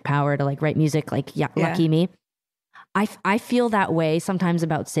magic power to like write music. Like, yeah, lucky me. I feel that way sometimes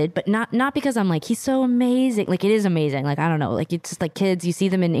about Sid, but not because I'm like, he's so amazing. Like, it is amazing. Like, I don't know. Like, it's just like kids, you see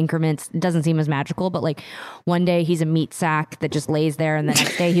them in increments. It doesn't seem as magical, but like one day he's a meat sack that just lays there. And the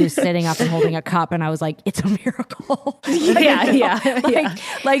next day he was sitting up and holding a cup. And I was like, it's a miracle. Yeah.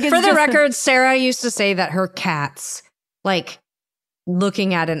 Like for the record, Sara used to say that her cats, like,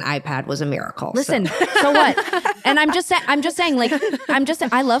 looking at an iPad was a miracle. Listen, so what? And I'm just saying, like,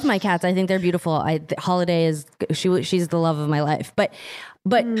 I love my cats. I think they're beautiful. Holiday is she's the love of my life. But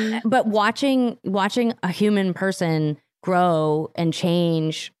watching a human person grow and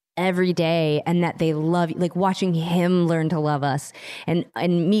change every day, and that they love, like watching him learn to love us and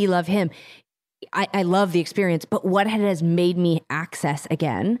me love him. I love the experience. But what has made me access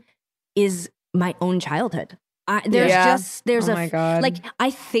again is my own childhood. My God. Like,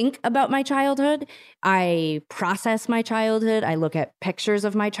 I think about my childhood. I process my childhood. I look at pictures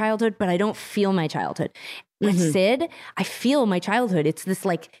of my childhood, but I don't feel my childhood. With Sid, I feel my childhood. It's this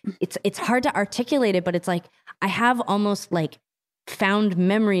like, it's hard to articulate it, but it's like, I have almost like found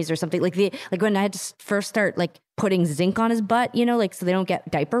memories or something. Like when I had to first start like putting zinc on his butt, you know, like so they don't get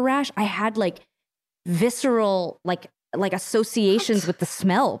diaper rash. I had like visceral, like associations with the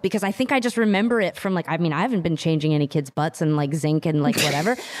smell, because I think I just remember it from like, I mean, I haven't been changing any kids' butts and like zinc and like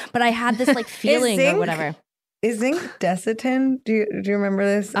whatever, but I had this like feeling or whatever. Is zinc Desitin? Do you remember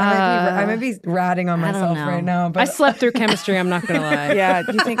this? I might be ratting on myself right now. But I slept through chemistry. I'm not gonna lie. Yeah,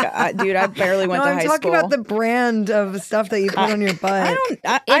 you think, dude? I barely went to high school. I'm talking about the brand of stuff that you put on your butt.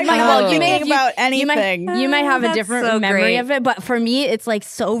 I'm not thinking about anything. You might have a different memory of it, but for me, it's like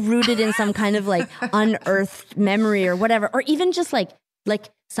so rooted in some kind of like unearthed memory or whatever, or even just like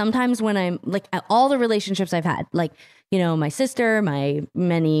sometimes when I'm like all the relationships I've had, like, you know, my sister, my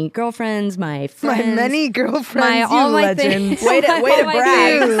many girlfriends, my friends. My many girlfriends, all my legend. Way to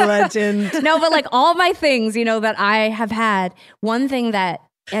brag. You legend. No, but like all my things, you know, that I have had, one thing that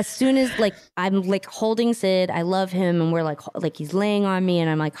as soon as like I'm like holding Sid, I love him, and we're like he's laying on me and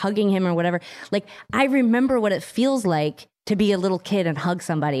I'm like hugging him or whatever. Like I remember what it feels like to be a little kid and hug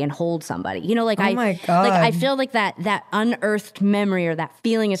somebody and hold somebody, you know, like my God. Like I feel like that unearthed memory or that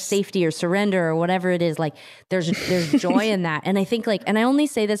feeling of safety or surrender or whatever it is, like there's joy in that. And I think like, and I only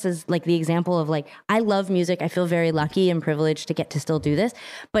say this as like the example of like, I love music. I feel very lucky and privileged to get to still do this,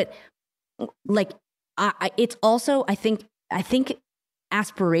 but like it's also, I think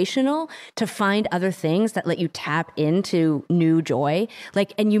aspirational to find other things that let you tap into new joy.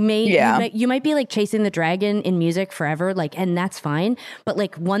 Like, and you might be like chasing the dragon in music forever, like, and that's fine. But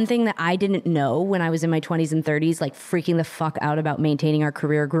like one thing that I didn't know when I was in my 20s and 30s, like freaking the fuck out about maintaining our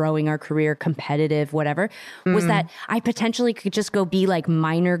career, growing our career, competitive, whatever, was that I potentially could just go be like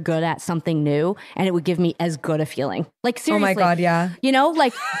minor good at something new and it would give me as good a feeling. Like seriously. Oh my God, yeah. You know,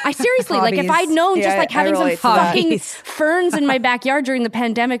 like I seriously, like if I'd known just like having some fucking ferns in my backyard during the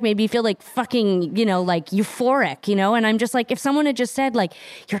pandemic made me feel like fucking, you know, like euphoric, you know? And I'm just like, if someone had just said like,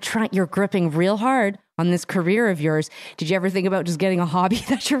 you're gripping real hard on this career of yours, did you ever think about just getting a hobby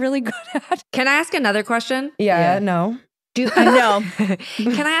that you're really good at? Can I ask another question? Yeah. No. No.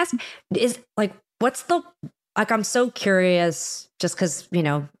 Can I ask, is like, what's the, like, I'm so curious just because, you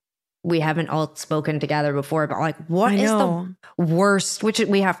know, we haven't all spoken together before, but like, what is the worst, which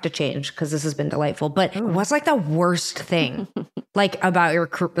we have to change because this has been delightful, but what's like the worst thing like about your,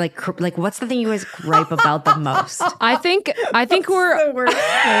 like what's the thing you guys gripe about the most? I think we're the worst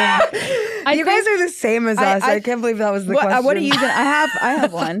thing? You guys are the same as us. I can't believe that was the question. What are you gonna, I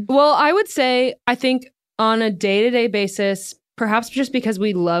have one. Well, I would say, I think on a day-to-day basis, perhaps just because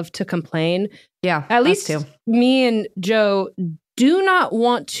we love to complain. Yeah. At least too. Me and Joe do not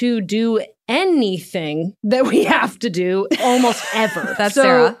want to do anything that we have to do almost ever. That's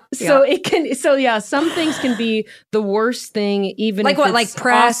Sara. So it can. So yeah, some things can be the worst thing. Even like if what, it's like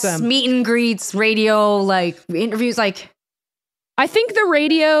press, awesome. meet and greets, radio, like interviews. Like I think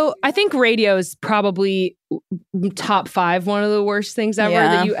radio is probably top 5. One of the worst things ever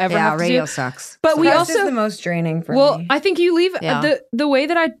that you ever have to radio do. sucks. But we That's also just the most draining for me. Well, I think you leave the way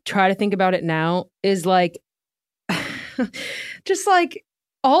that I try to think about it now is like. Just like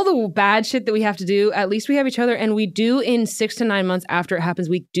all the bad shit that we have to do, at least we have each other, and we do in 6 to 9 months after it happens,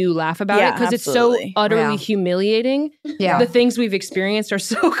 we do laugh about it because it's so utterly humiliating. Yeah. The things we've experienced are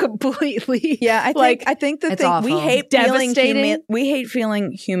so completely I think the thing awful. we hate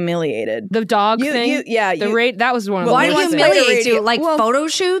feeling humiliated. The dog thing. That was one of the Why worst humiliate things. you? Like photo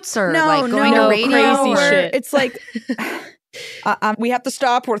shoots or like going no, to radio? crazy shit. It's like we have to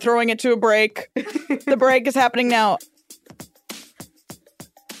stop. We're throwing it to a break. The break is happening now.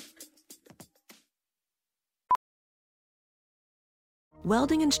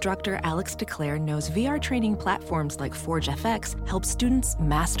 Welding instructor Alex DeClaire knows VR training platforms like Forge FX help students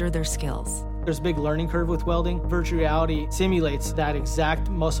master their skills. There's a big learning curve with welding. Virtual reality simulates that exact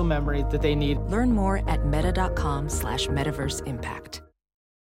muscle memory that they need. Learn more at meta.com/metaverseimpact.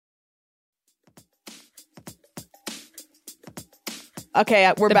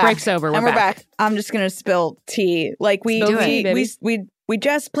 Okay, we're The back. break's over. We're back. I'm just gonna spill tea. Like we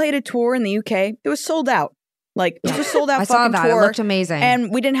just played a tour in the UK. It was sold out. Like it was a sold out I saw fucking that. tour. It looked amazing.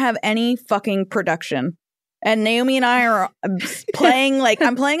 And we didn't have any fucking production. And Naomi and I are playing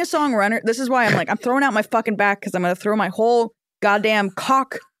I'm playing a song Runner. This is why I'm throwing out my fucking back because I'm gonna throw my whole goddamn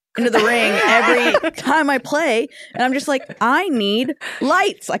cock into the ring every time I play. And I'm just like, I need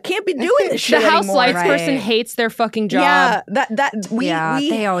lights. I can't be doing this shit The house anymore. lights person hates their fucking job. Yeah,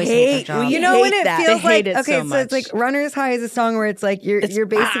 they always hate their job. You know when it that. feels They like hate it okay, so so it's much. like Runner's High is a song where it's like you're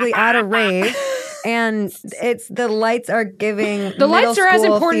basically at a rave. And it's the lights are giving The lights are as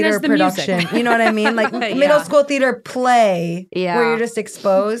important theater as the music. production. You know what I mean? Like middle school theater play where you're just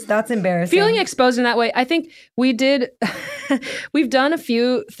exposed. That's embarrassing. Feeling exposed in that way. I think we've done a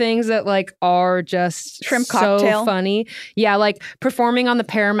few things that are just Shrimp so cocktail. funny. Yeah, like performing on the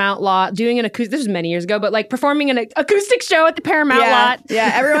Paramount lot, doing an acoustic. This was many years ago, but performing an acoustic show at the Paramount lot.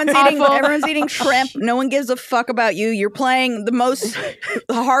 Yeah, everyone's Awful. everyone's eating shrimp. No one gives a fuck about you. You're playing the most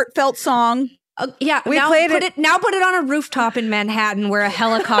heartfelt song. We now played put it on a rooftop in Manhattan where a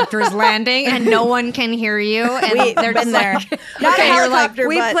helicopter is landing and no one can hear you. And they're been just there. Not a you're like, helicopter, but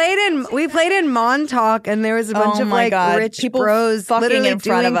we played in Montauk and there was a bunch Oh of my God. rich People bros fucking literally in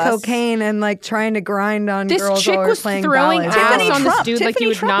front doing of us. cocaine and trying to grind on This girls chick while we're was playing throwing ballads. ass Tiffany on this Trump. dude like Tiffany you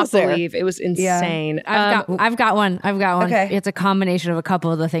would Trump not was there. believe. It was insane. I've got one. Okay. It's a combination of a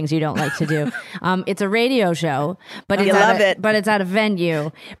couple of the things you don't like to do. It's a radio show, but it's but it's at a venue,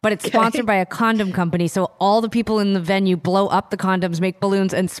 but it's sponsored by a condom company. So all the people in the venue blow up the condoms, make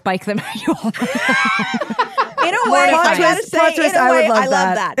balloons, and spike them at you all. In a way, I gotta say, plot twist, in a I would way, love I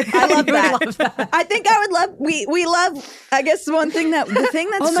love that. that. I love that. I think I would love. We love. I guess the thing that's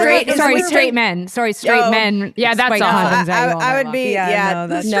great is straight men. Sorry, straight men. Yeah, that's spike awful. condoms at you all I night would be. Yeah, Yeah, no, the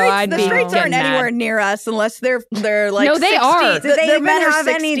that's- streets. I'd the be streets aren't getting anywhere mad. near us unless they're like. No, they 60. are. Do they The even men are have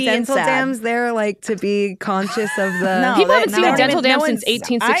 60 any and dental sad. dams there, to be conscious of the? No, People haven't they- seen no. a dental No dam one's-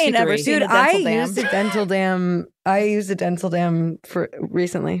 since I ain't never 1863. seen Dude, a dental I dam. used a dental dam. I used a dental dam for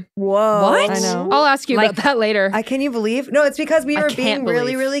recently. Whoa! What? I know. I'll ask you about that later. Can you believe? No, it's because we I were can't being really,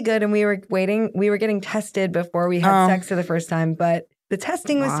 believe. really good and we were waiting. We were getting tested before we had sex for the first time, but the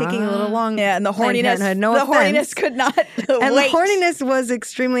testing was taking a little long. Yeah, and the Planned horniness. Parenthood, no the offense. horniness could not And wait. the horniness was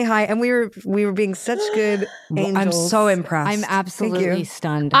extremely high, and we were being such good angels. I'm so impressed. I'm absolutely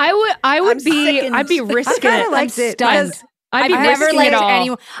stunned. I would I'm be. sickened. I'd be risking I kinda it. liked it Stunned. because I'd be I've never risking liked it all.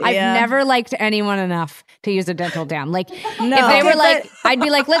 anyone. I've Yeah. never liked anyone enough to use a dental dam. Like if they Okay, were but- I'd be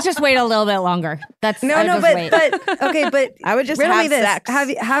like, let's just wait a little bit longer. That's no, I'd no, just wait. but okay, but I would just riddle me have this. sex.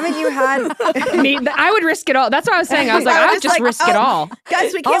 Haven't you had? I would risk it all. That's what I was saying. I was like, I would just risk it all.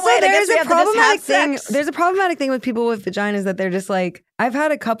 Guys, we can't Also, wait. I there's guess we a have to just have problematic thing. sex. There's a problematic thing with people with vaginas that they're just like. I've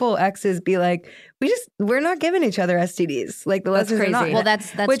had a couple exes be like, we're not giving each other STDs. Like the That's lesbians are crazy. not. Well,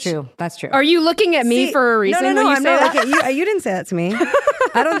 that's Which- true. That's true. Are you looking at me See, for a reason? No, when you I'm say not. that? Like, you didn't say that to me.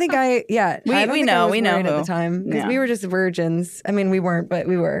 I don't think I. Yeah, We- I don't we think know, I was we know married at who. the time because Yeah. we were just virgins. I mean, we weren't, but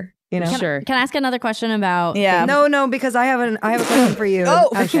we were. You know. Sure. Can I ask another question about? Yeah. No, because I have a question for you. Oh,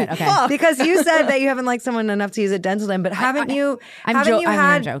 shit, okay. fuck. Because you said that you haven't liked someone enough to use a dental dam, but haven't you? I'm haven't you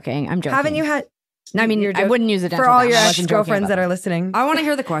had? joking. I'm joking. Haven't you had? I mean, You're I wouldn't use a dental for all dam. your I wasn't joking ex-girlfriends about that are listening. I want to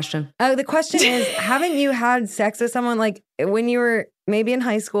hear the question. The question is, haven't you had sex with someone like when you were maybe in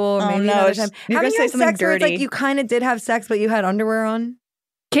high school or Oh, maybe no, another it's- time? you're Haven't gonna you say had something sex where it's like dirty. you kind of did have sex, but you had underwear on?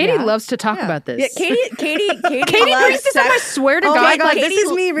 Katie Yeah. loves to talk about this. Yeah, Katie Katie loves brings this up. I sex. swear to Oh God. my god, like, this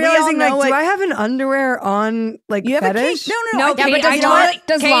is me we all realizing know like, do what- I have an underwear on like You have a fetish? kink? No, Yeah, Katie, but does, I don't-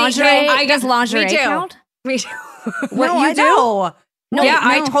 does Katie, lingerie Katie, does lingerie me too. count? Me too. What No, you I do? know. No, yeah, no.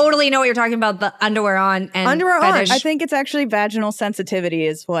 I totally know what you're talking about. The underwear on and Underwear on. fetish. I think it's actually vaginal sensitivity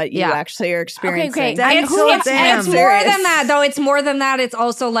is what you actually are experiencing. Okay. Dental It's dam. more than that, though. It's more than that. It's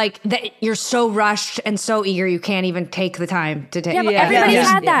also like that you're so rushed and so eager, you can't even take the time to take. Yeah, but Yeah. everybody's Yeah.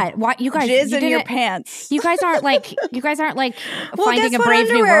 had that. Why you guys? Jizz you in your didn't- pants. You guys aren't like Well, finding guess a what brave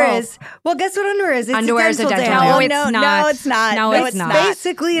new underwear world. is? Well, guess what underwear is? It's Underwear is a dental dam. dam. No, No, it's no, not. it's not. No, No, it's not.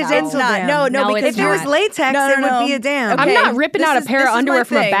 Basically a dental dam. No, No, because if it was latex, No, it would be a dam. Okay. I'm not ripping This out a is- pair this of is underwear my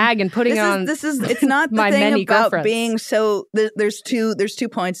from a thing. bag and putting on. It's not the my thing many about girlfriends. being so. There's two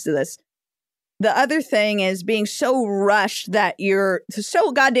points to this. The other thing is being so rushed that you're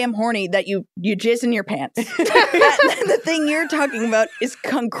so goddamn horny that you jizz in your pants. The thing you're talking about is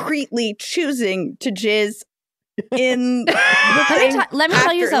concretely choosing to jizz in the thing. Let me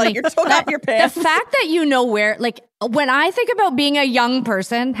tell you after, something. Like, you're took off your pants. The fact that you know where, like, when I think about being a young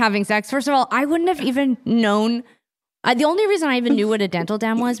person having sex, first of all, I wouldn't have even known. The only reason I even knew what a dental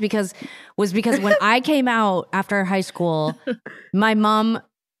dam was because when I came out after high school, my mom,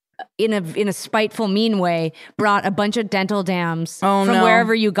 in a spiteful, mean way, brought a bunch of dental dams from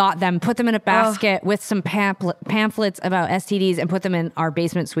wherever you got them, put them in a basket with some pamphlets about STDs, and put them in our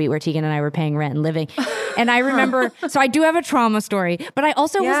basement suite where Tegan and I were paying rent and living. And I remember, so I do have a trauma story, but I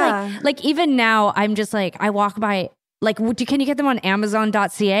also was like, even now, I'm just like, I walk by. Like, can you get them on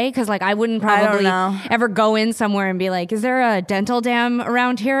Amazon.ca? Because, like, I wouldn't probably ever go in somewhere and be like, is there a dental dam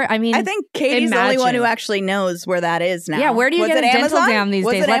around here? I mean, I think Katie's the only one who actually knows where that is now. Yeah, where do you get a dental dam these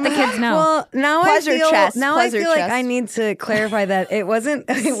days? Let the kids know. Well, now Pleasure I feel chest, now I pleasure feel like chest. I need to clarify that it wasn't.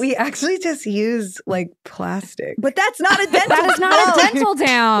 We actually just used like plastic. But that's not a dental. That is not a dental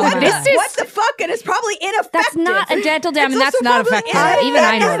dam. What the fuck? And it's probably ineffective. That's not a dental dam, It's and that's also not probably effective. Even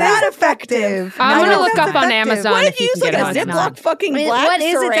I know It's that. not effective. I'm I gonna don't look think up on it's effective. Amazon What if if you you use can like get a it on. Ziploc fucking black What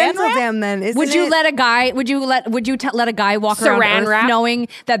is a saran dental wrap? dam then? Isn't Would you it- let a guy? Would you let a guy walk around Saran Earth wrap? knowing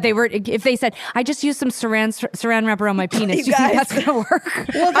that they were? If they said, "I just used some saran wrap around my penis," You do you think guys. that's gonna work?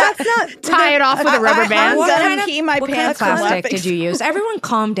 Well, that's not. Tie it off with a rubber band. What Done kind of- pee my What kind of pants. I'm plastic laughing. did you use? Everyone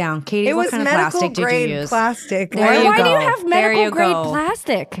calm down. Katie, It what was kind of medical plastic did grade you use? plastic. There you Why do you go. have There medical you grade go.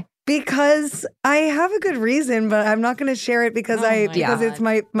 plastic? Because I have a good reason, but I'm not going to share it because God. it's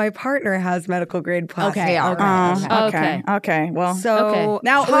my partner has medical grade plastic. Okay, all right. Okay. Well, So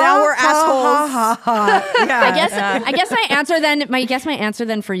now we're assholes. Ha, ha, ha. Yeah. I guess my answer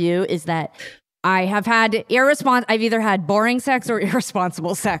then for you is that I have had I've either had boring sex or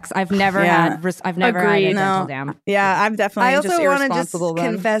irresponsible sex. I've never had a dental dam. Yeah, I'm definitely I also just want to just irresponsible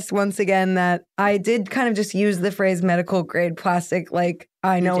then. confess once again that I did kind of just use the phrase medical grade plastic like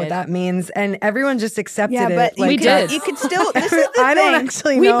I know what did. that means, and everyone just accepted Yeah, it. but like, We did. You could still. This is the I don't thing.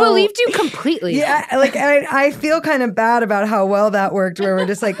 actually We know. believed you completely. Yeah, like I feel kind of bad about how well that worked. Where we're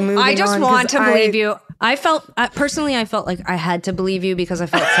just like moving. I just on, want 'cause to believe you. I felt personally, I felt like I had to believe you because I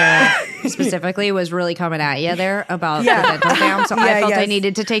felt Sara specifically was really coming at you there about the dental dam. So I felt I yes.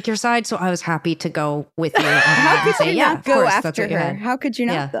 needed to take your side. So I was happy to go with you. How could you not of go course, that's after what you her? had. How could you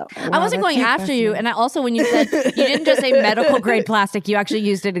not Yeah. though? I wasn't going after you, and I also when you said you didn't just say medical grade plastic, you actually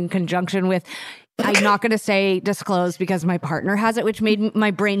used it in conjunction with. I'm not going to say disclose because my partner has it, which made my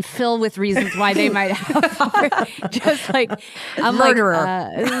brain fill with reasons why they might have just like a murderer,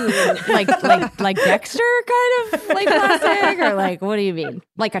 like Dexter kind of like plastic, or like what do you mean?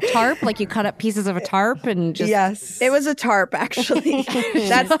 Like a tarp? Like you cut up pieces of a tarp and just Yes, It was a tarp, actually.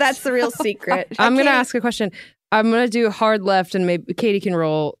 That's the real secret. I'm going to ask a question. I'm going to do hard left, and maybe Katie can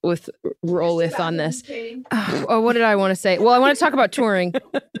roll with on this. Oh, what did I want to say? Well, I want to talk about touring.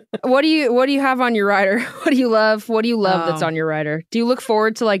 What do you have on your rider? What do you love? What do you love that's on your rider? Do you look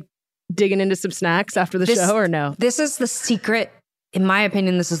forward to like digging into some snacks after the show or no? This is the secret. In my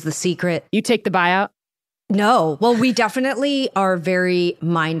opinion, this is the secret. You take the buyout? No. Well, we definitely are very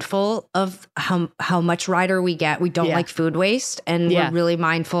mindful of how much rider we get. We don't like food waste, and we're really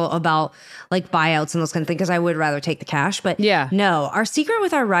mindful about like buyouts and those kind of things because I would rather take the cash. But no, our secret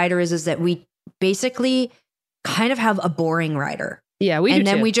with our rider is that we basically kind of have a boring rider. Yeah, we do and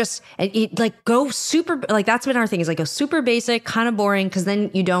then too. we just like go super like that's been our thing is like go super basic, kind of boring because then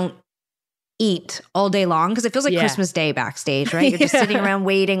you don't eat all day long because it feels like Christmas Day backstage, right? You're just sitting around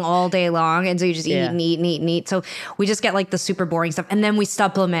waiting all day long, and so you just eat and eat and eat and eat. So we just get like the super boring stuff, and then we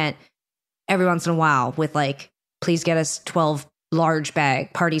supplement every once in a while with like, please get us 12 large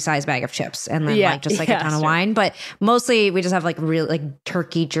party size bag of chips, and then like just like a ton of wine. But mostly we just have like real like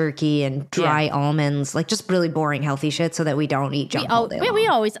turkey jerky and dry almonds, like just really boring healthy shit, so that we don't eat junk all day long. We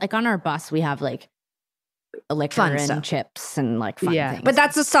always like on our bus we have like liquor Fun and stuff. chips and like fun things. But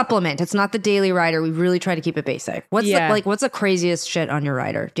that's a supplement. It's not the daily rider. We really try to keep it basic. What's the craziest shit on your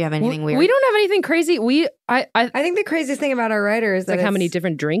rider? Do you have anything weird? We don't have anything crazy. I think the craziest thing about our rider is that like how many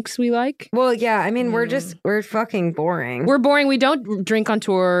different drinks we like. Well, yeah. I mean, we're fucking boring. We're boring. We don't drink on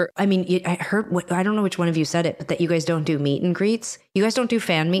tour. I mean, I heard. I don't know which one of you said it, but that you guys don't do meet and greets. You guys don't do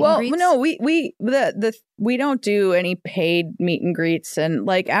fan meet and greets. Well, no, we don't do any paid meet and greets, and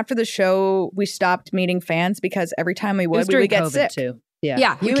like after the show, we stopped meeting fans because every time we would get COVID sick too.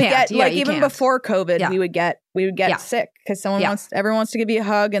 Yeah, we would get even before COVID, we would get sick because everyone wants to give you a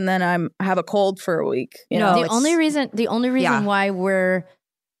hug, and then have a cold for a week. The only reason why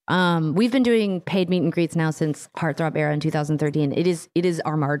we've been doing paid meet and greets now since Heartthrob era in 2013. It is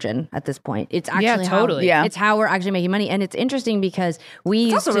our margin at this point. It's actually it's how we're actually making money, and it's interesting because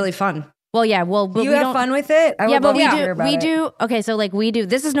it's also really fun. Well, yeah. Well, but you have fun with it. We do. Okay, so like we do.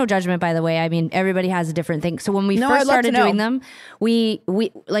 This is no judgment, by the way. I mean, everybody has a different thing. So when we first started doing them, we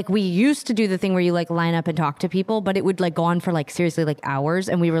used to do the thing where you like line up and talk to people, but it would like go on for like seriously like hours,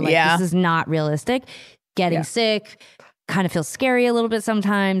 and we were like, this is not realistic. Getting sick kind of feels scary a little bit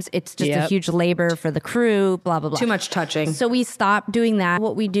sometimes. It's just a huge labor for the crew. Blah blah blah. Too much touching. So we stopped doing that.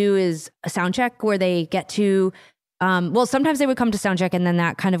 What we do is a sound check where they get to. Sometimes they would come to soundcheck, and then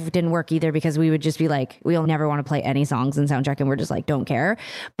that kind of didn't work either because we would just be like, we'll never want to play any songs in soundcheck, and we're just like, don't care.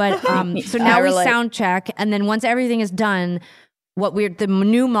 But so now we soundcheck, and then once everything is done, the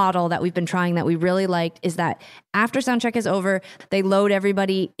new model that we've been trying that we really liked is that after soundcheck is over, they load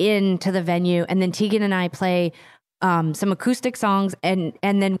everybody into the venue, and then Tegan and I play some acoustic songs, and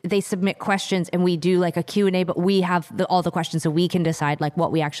then they submit questions, and we do like a Q&A, but we have all the questions so we can decide like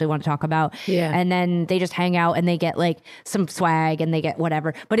what we actually want to talk about. Yeah. And then they just hang out and they get like some swag and they get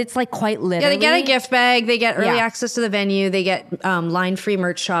whatever. But it's like quite literally. Yeah, they get a gift bag, they get early access to the venue, they get line-free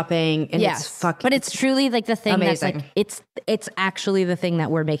merch shopping, and it's fucking. But it's truly like the thing amazing. That's like it's actually the thing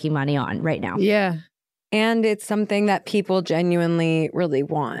that we're making money on right now. Yeah. And it's something that people genuinely really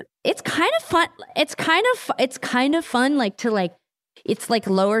want. It's kind of fun. It's kind of fun. It's like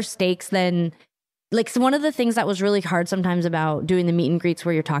lower stakes than like so one of the things that was really hard sometimes about doing the meet and greets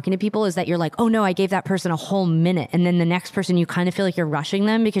where you're talking to people is that you're like, oh no, I gave that person a whole minute. And then the next person, you kind of feel like you're rushing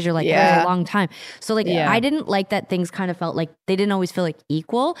them because you're like, that was a long time. So like, I didn't like that things kind of felt like they didn't always feel like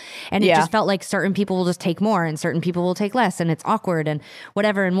equal. And it just felt like certain people will just take more and certain people will take less, and it's awkward and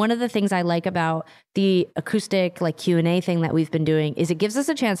whatever. And one of the things I like about the acoustic like Q&A thing that we've been doing is it gives us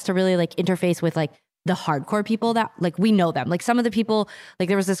a chance to really like interface with like the hardcore people that like we know them. Like some of the people, like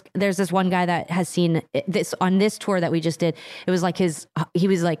there's this one guy that has seen this on this tour that we just did. It was like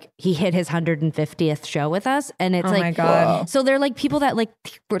he hit his 150th show with us, and it's my God. So they're like people that like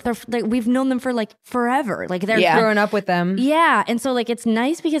we've known them for like forever. Like they're growing up with them. Yeah, and so like it's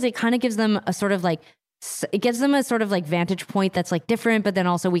nice because it kind of gives them a sort of like vantage point that's like different, but then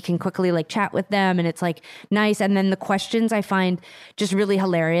also we can quickly like chat with them, and it's like nice. And then the questions I find just really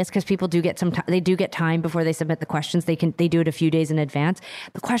hilarious because people do get they do get time before they submit the questions. They do it a few days in advance.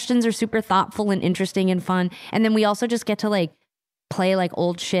 The questions are super thoughtful and interesting and fun. And then we also just get to like play like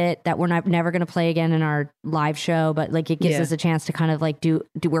old shit that we're never going to play again in our live show, but like it gives us a chance to kind of like do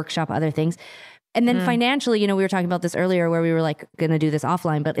workshop other things. And then financially, we were talking about this earlier where we were like going to do this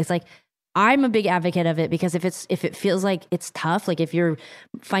offline, but it's like, I'm a big advocate of it because if it feels like it's tough, like if you're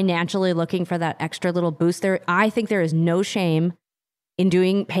financially looking for that extra little boost there, I think there is no shame in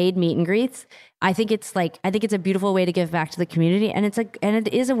doing paid meet and greets. I think it's a beautiful way to give back to the community, and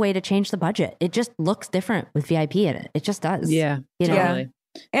it is a way to change the budget. It just looks different with VIP in it. It just does. Yeah, totally.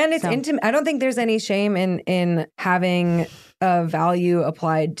 And it's intimate. I don't think there's any shame in having a value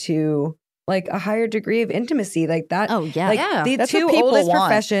applied to like a higher degree of intimacy like that. Oh yeah. Like the two oldest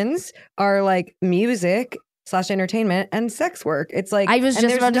professions are like music / entertainment and sex work. It's like, I was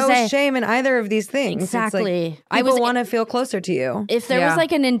just about to say, there's no shame in either of these things. Exactly. It's like, people want to feel closer to you. If there was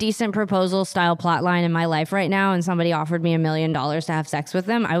like an indecent proposal style plot line in my life right now and somebody offered me $1 million to have sex with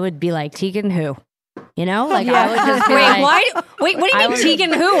them, I would be like, Tegan who? Like I would just be Wait, what do you mean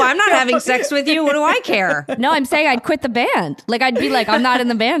Tegan who? I'm not having sex with you. What do I care? No, I'm saying I'd quit the band. Like I'd be like, I'm not in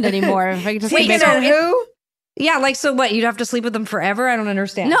the band anymore. If I could just Tegan who? Yeah, like so what? You'd have to sleep with them forever? I don't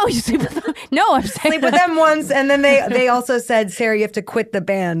understand. No, you sleep with them. No, I'm saying sleep with them once, and then they also said, Sarah, you have to quit the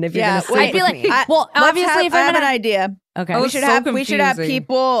band if you're going to sleep I'd be like, with me. obviously, if I have an idea. Okay, we should have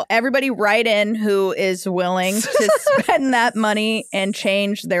people, everybody write in who is willing to spend that money and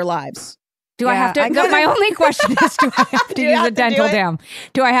change their lives. Do I have to? My only question is, do I have to use a dental dam?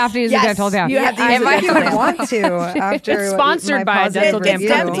 Do I have to use a dental dam? You have to use a dental dam. Want to after it's sponsored by a dental dam.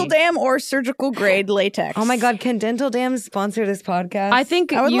 Dental dam or surgical grade latex. Oh my God, can dental dams sponsor this podcast? I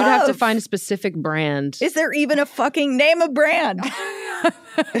think you'd have to find a specific brand. Is there even a fucking name of brand?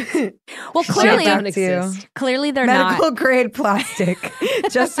 Well, clearly they're medical not grade plastic,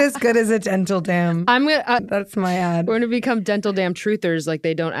 just as good as a dental dam. That's my ad. We're gonna become dental dam truthers, like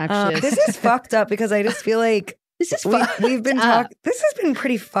they don't actually. This is fucked up because I just feel like we've been talking. This has been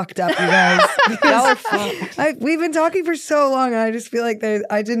pretty fucked up, you guys. Y'all are fucked. We've been talking for so long, and I just feel like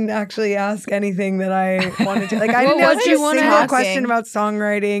I didn't actually ask anything that I wanted to. Like I didn't ask a single question about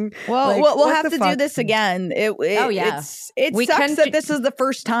songwriting. Well, we'll have to do this again. It sucks that this is the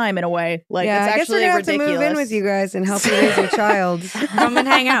first time in a way. Like, it's I guess we're actually gonna ridiculous. have to move in with you guys and help you raise your child. Come and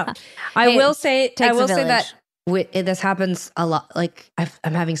hang out. I will say that. This happens a lot. Like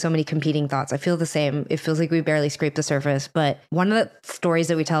I'm having so many competing thoughts. I feel the same. It feels like we barely scraped the surface. But one of the stories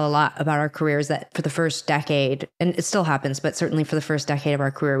that we tell a lot about our career is that for the first decade, and it still happens, but certainly for the first decade of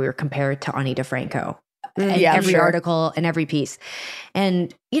our career, we were compared to Ani DeFranco. Every article and every piece.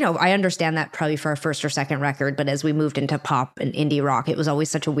 And, I understand that probably for our first or second record, but as we moved into pop and indie rock, it was always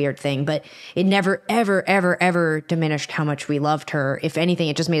such a weird thing. But it never, ever, ever, ever diminished how much we loved her. If anything,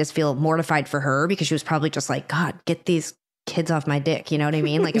 it just made us feel mortified for her because she was probably just like, God, get these kids off my dick. You know what I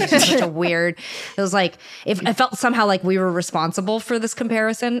mean? Like, it was just such a weird, it was like, I felt somehow like we were responsible for this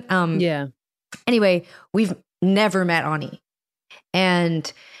comparison. Anyway, we've never met Ani.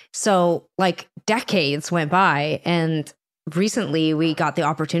 And so like decades went by, and recently we got the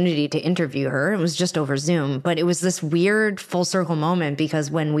opportunity to interview her. It was just over Zoom, but it was this weird full circle moment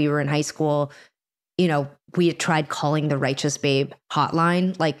because when we were in high school, we had tried calling the Righteous Babe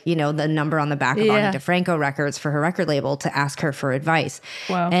hotline, like, the number on the back of Ani DeFranco records for her record label, to ask her for advice.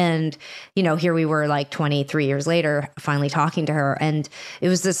 Wow. And, here we were like 23 years later, finally talking to her. And it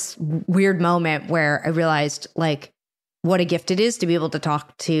was this weird moment where I realized like, what a gift it is to be able to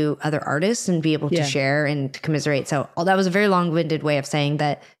talk to other artists and be able to share and commiserate. So that was a very long-winded way of saying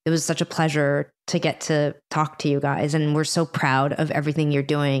that it was such a pleasure to get to talk to you guys. And we're so proud of everything you're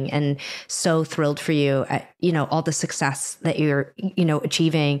doing and so thrilled for you at, all the success that you're,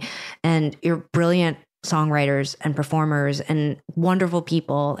 achieving. And you're brilliant songwriters and performers and wonderful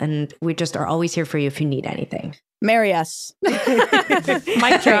people. And we just are always here for you if you need anything. Marry us.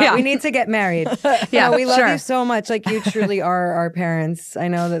 Mic drop. We need to get married. We love you so much. Like, you truly are our parents. I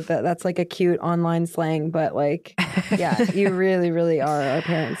know that's like a cute online slang, but like, you really, really are our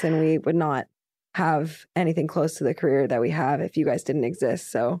parents. And we would not have anything close to the career that we have if you guys didn't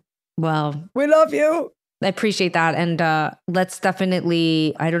exist. So, well, we love you. I appreciate that. And let's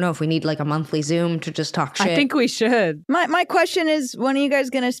definitely, I don't know if we need like a monthly Zoom to just talk shit. I think we should. My question is, when are you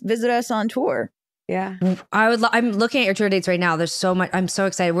guys going to visit us on tour? Yeah, I'm looking at your tour dates right now. There's so much. I'm so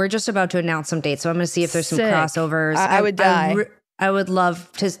excited. We're just about to announce some dates, so I'm going to see if there's some crossovers. I would die. I would love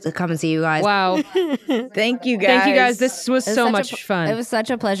to come and see you guys. Wow. Thank you guys. Thank you guys. This was so much fun. It was such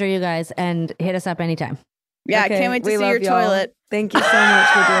a pleasure, you guys, and hit us up anytime. Yeah, I can't wait to see your toilet. Thank you so much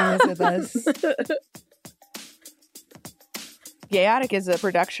for doing this with us. Chaotic is a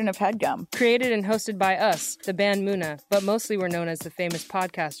production of HeadGum. Created and hosted by us, the band Muna, but mostly we're known as the famous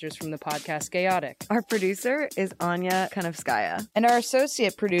podcasters from the podcast Chaotic. Our producer is Anya Kanovskaya. And our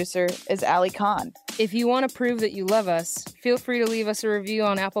associate producer is Ali Khan. If you want to prove that you love us, feel free to leave us a review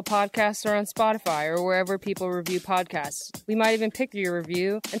on Apple Podcasts or on Spotify or wherever people review podcasts. We might even pick your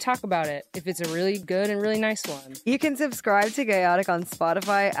review and talk about it if it's a really good and really nice one. You can subscribe to Chaotic on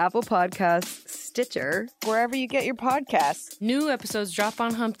Spotify, Apple Podcasts, Stitcher, wherever you get your podcasts. New episodes drop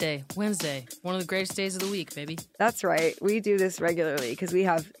on Hump Day, Wednesday. One of the greatest days of the week, baby. That's right. We do this regularly because we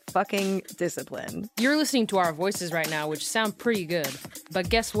have fucking discipline. You're listening to our voices right now, which sound pretty good. But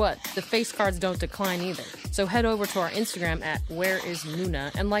guess what? The face cards don't decline either. So head over to our Instagram at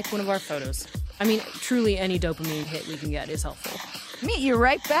whereismuna and like one of our photos. I mean, truly any dopamine hit we can get is helpful. Meet you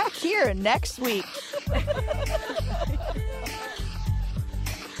right back here next week.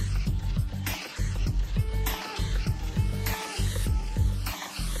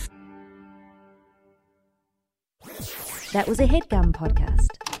 That was a HeadGum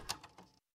podcast.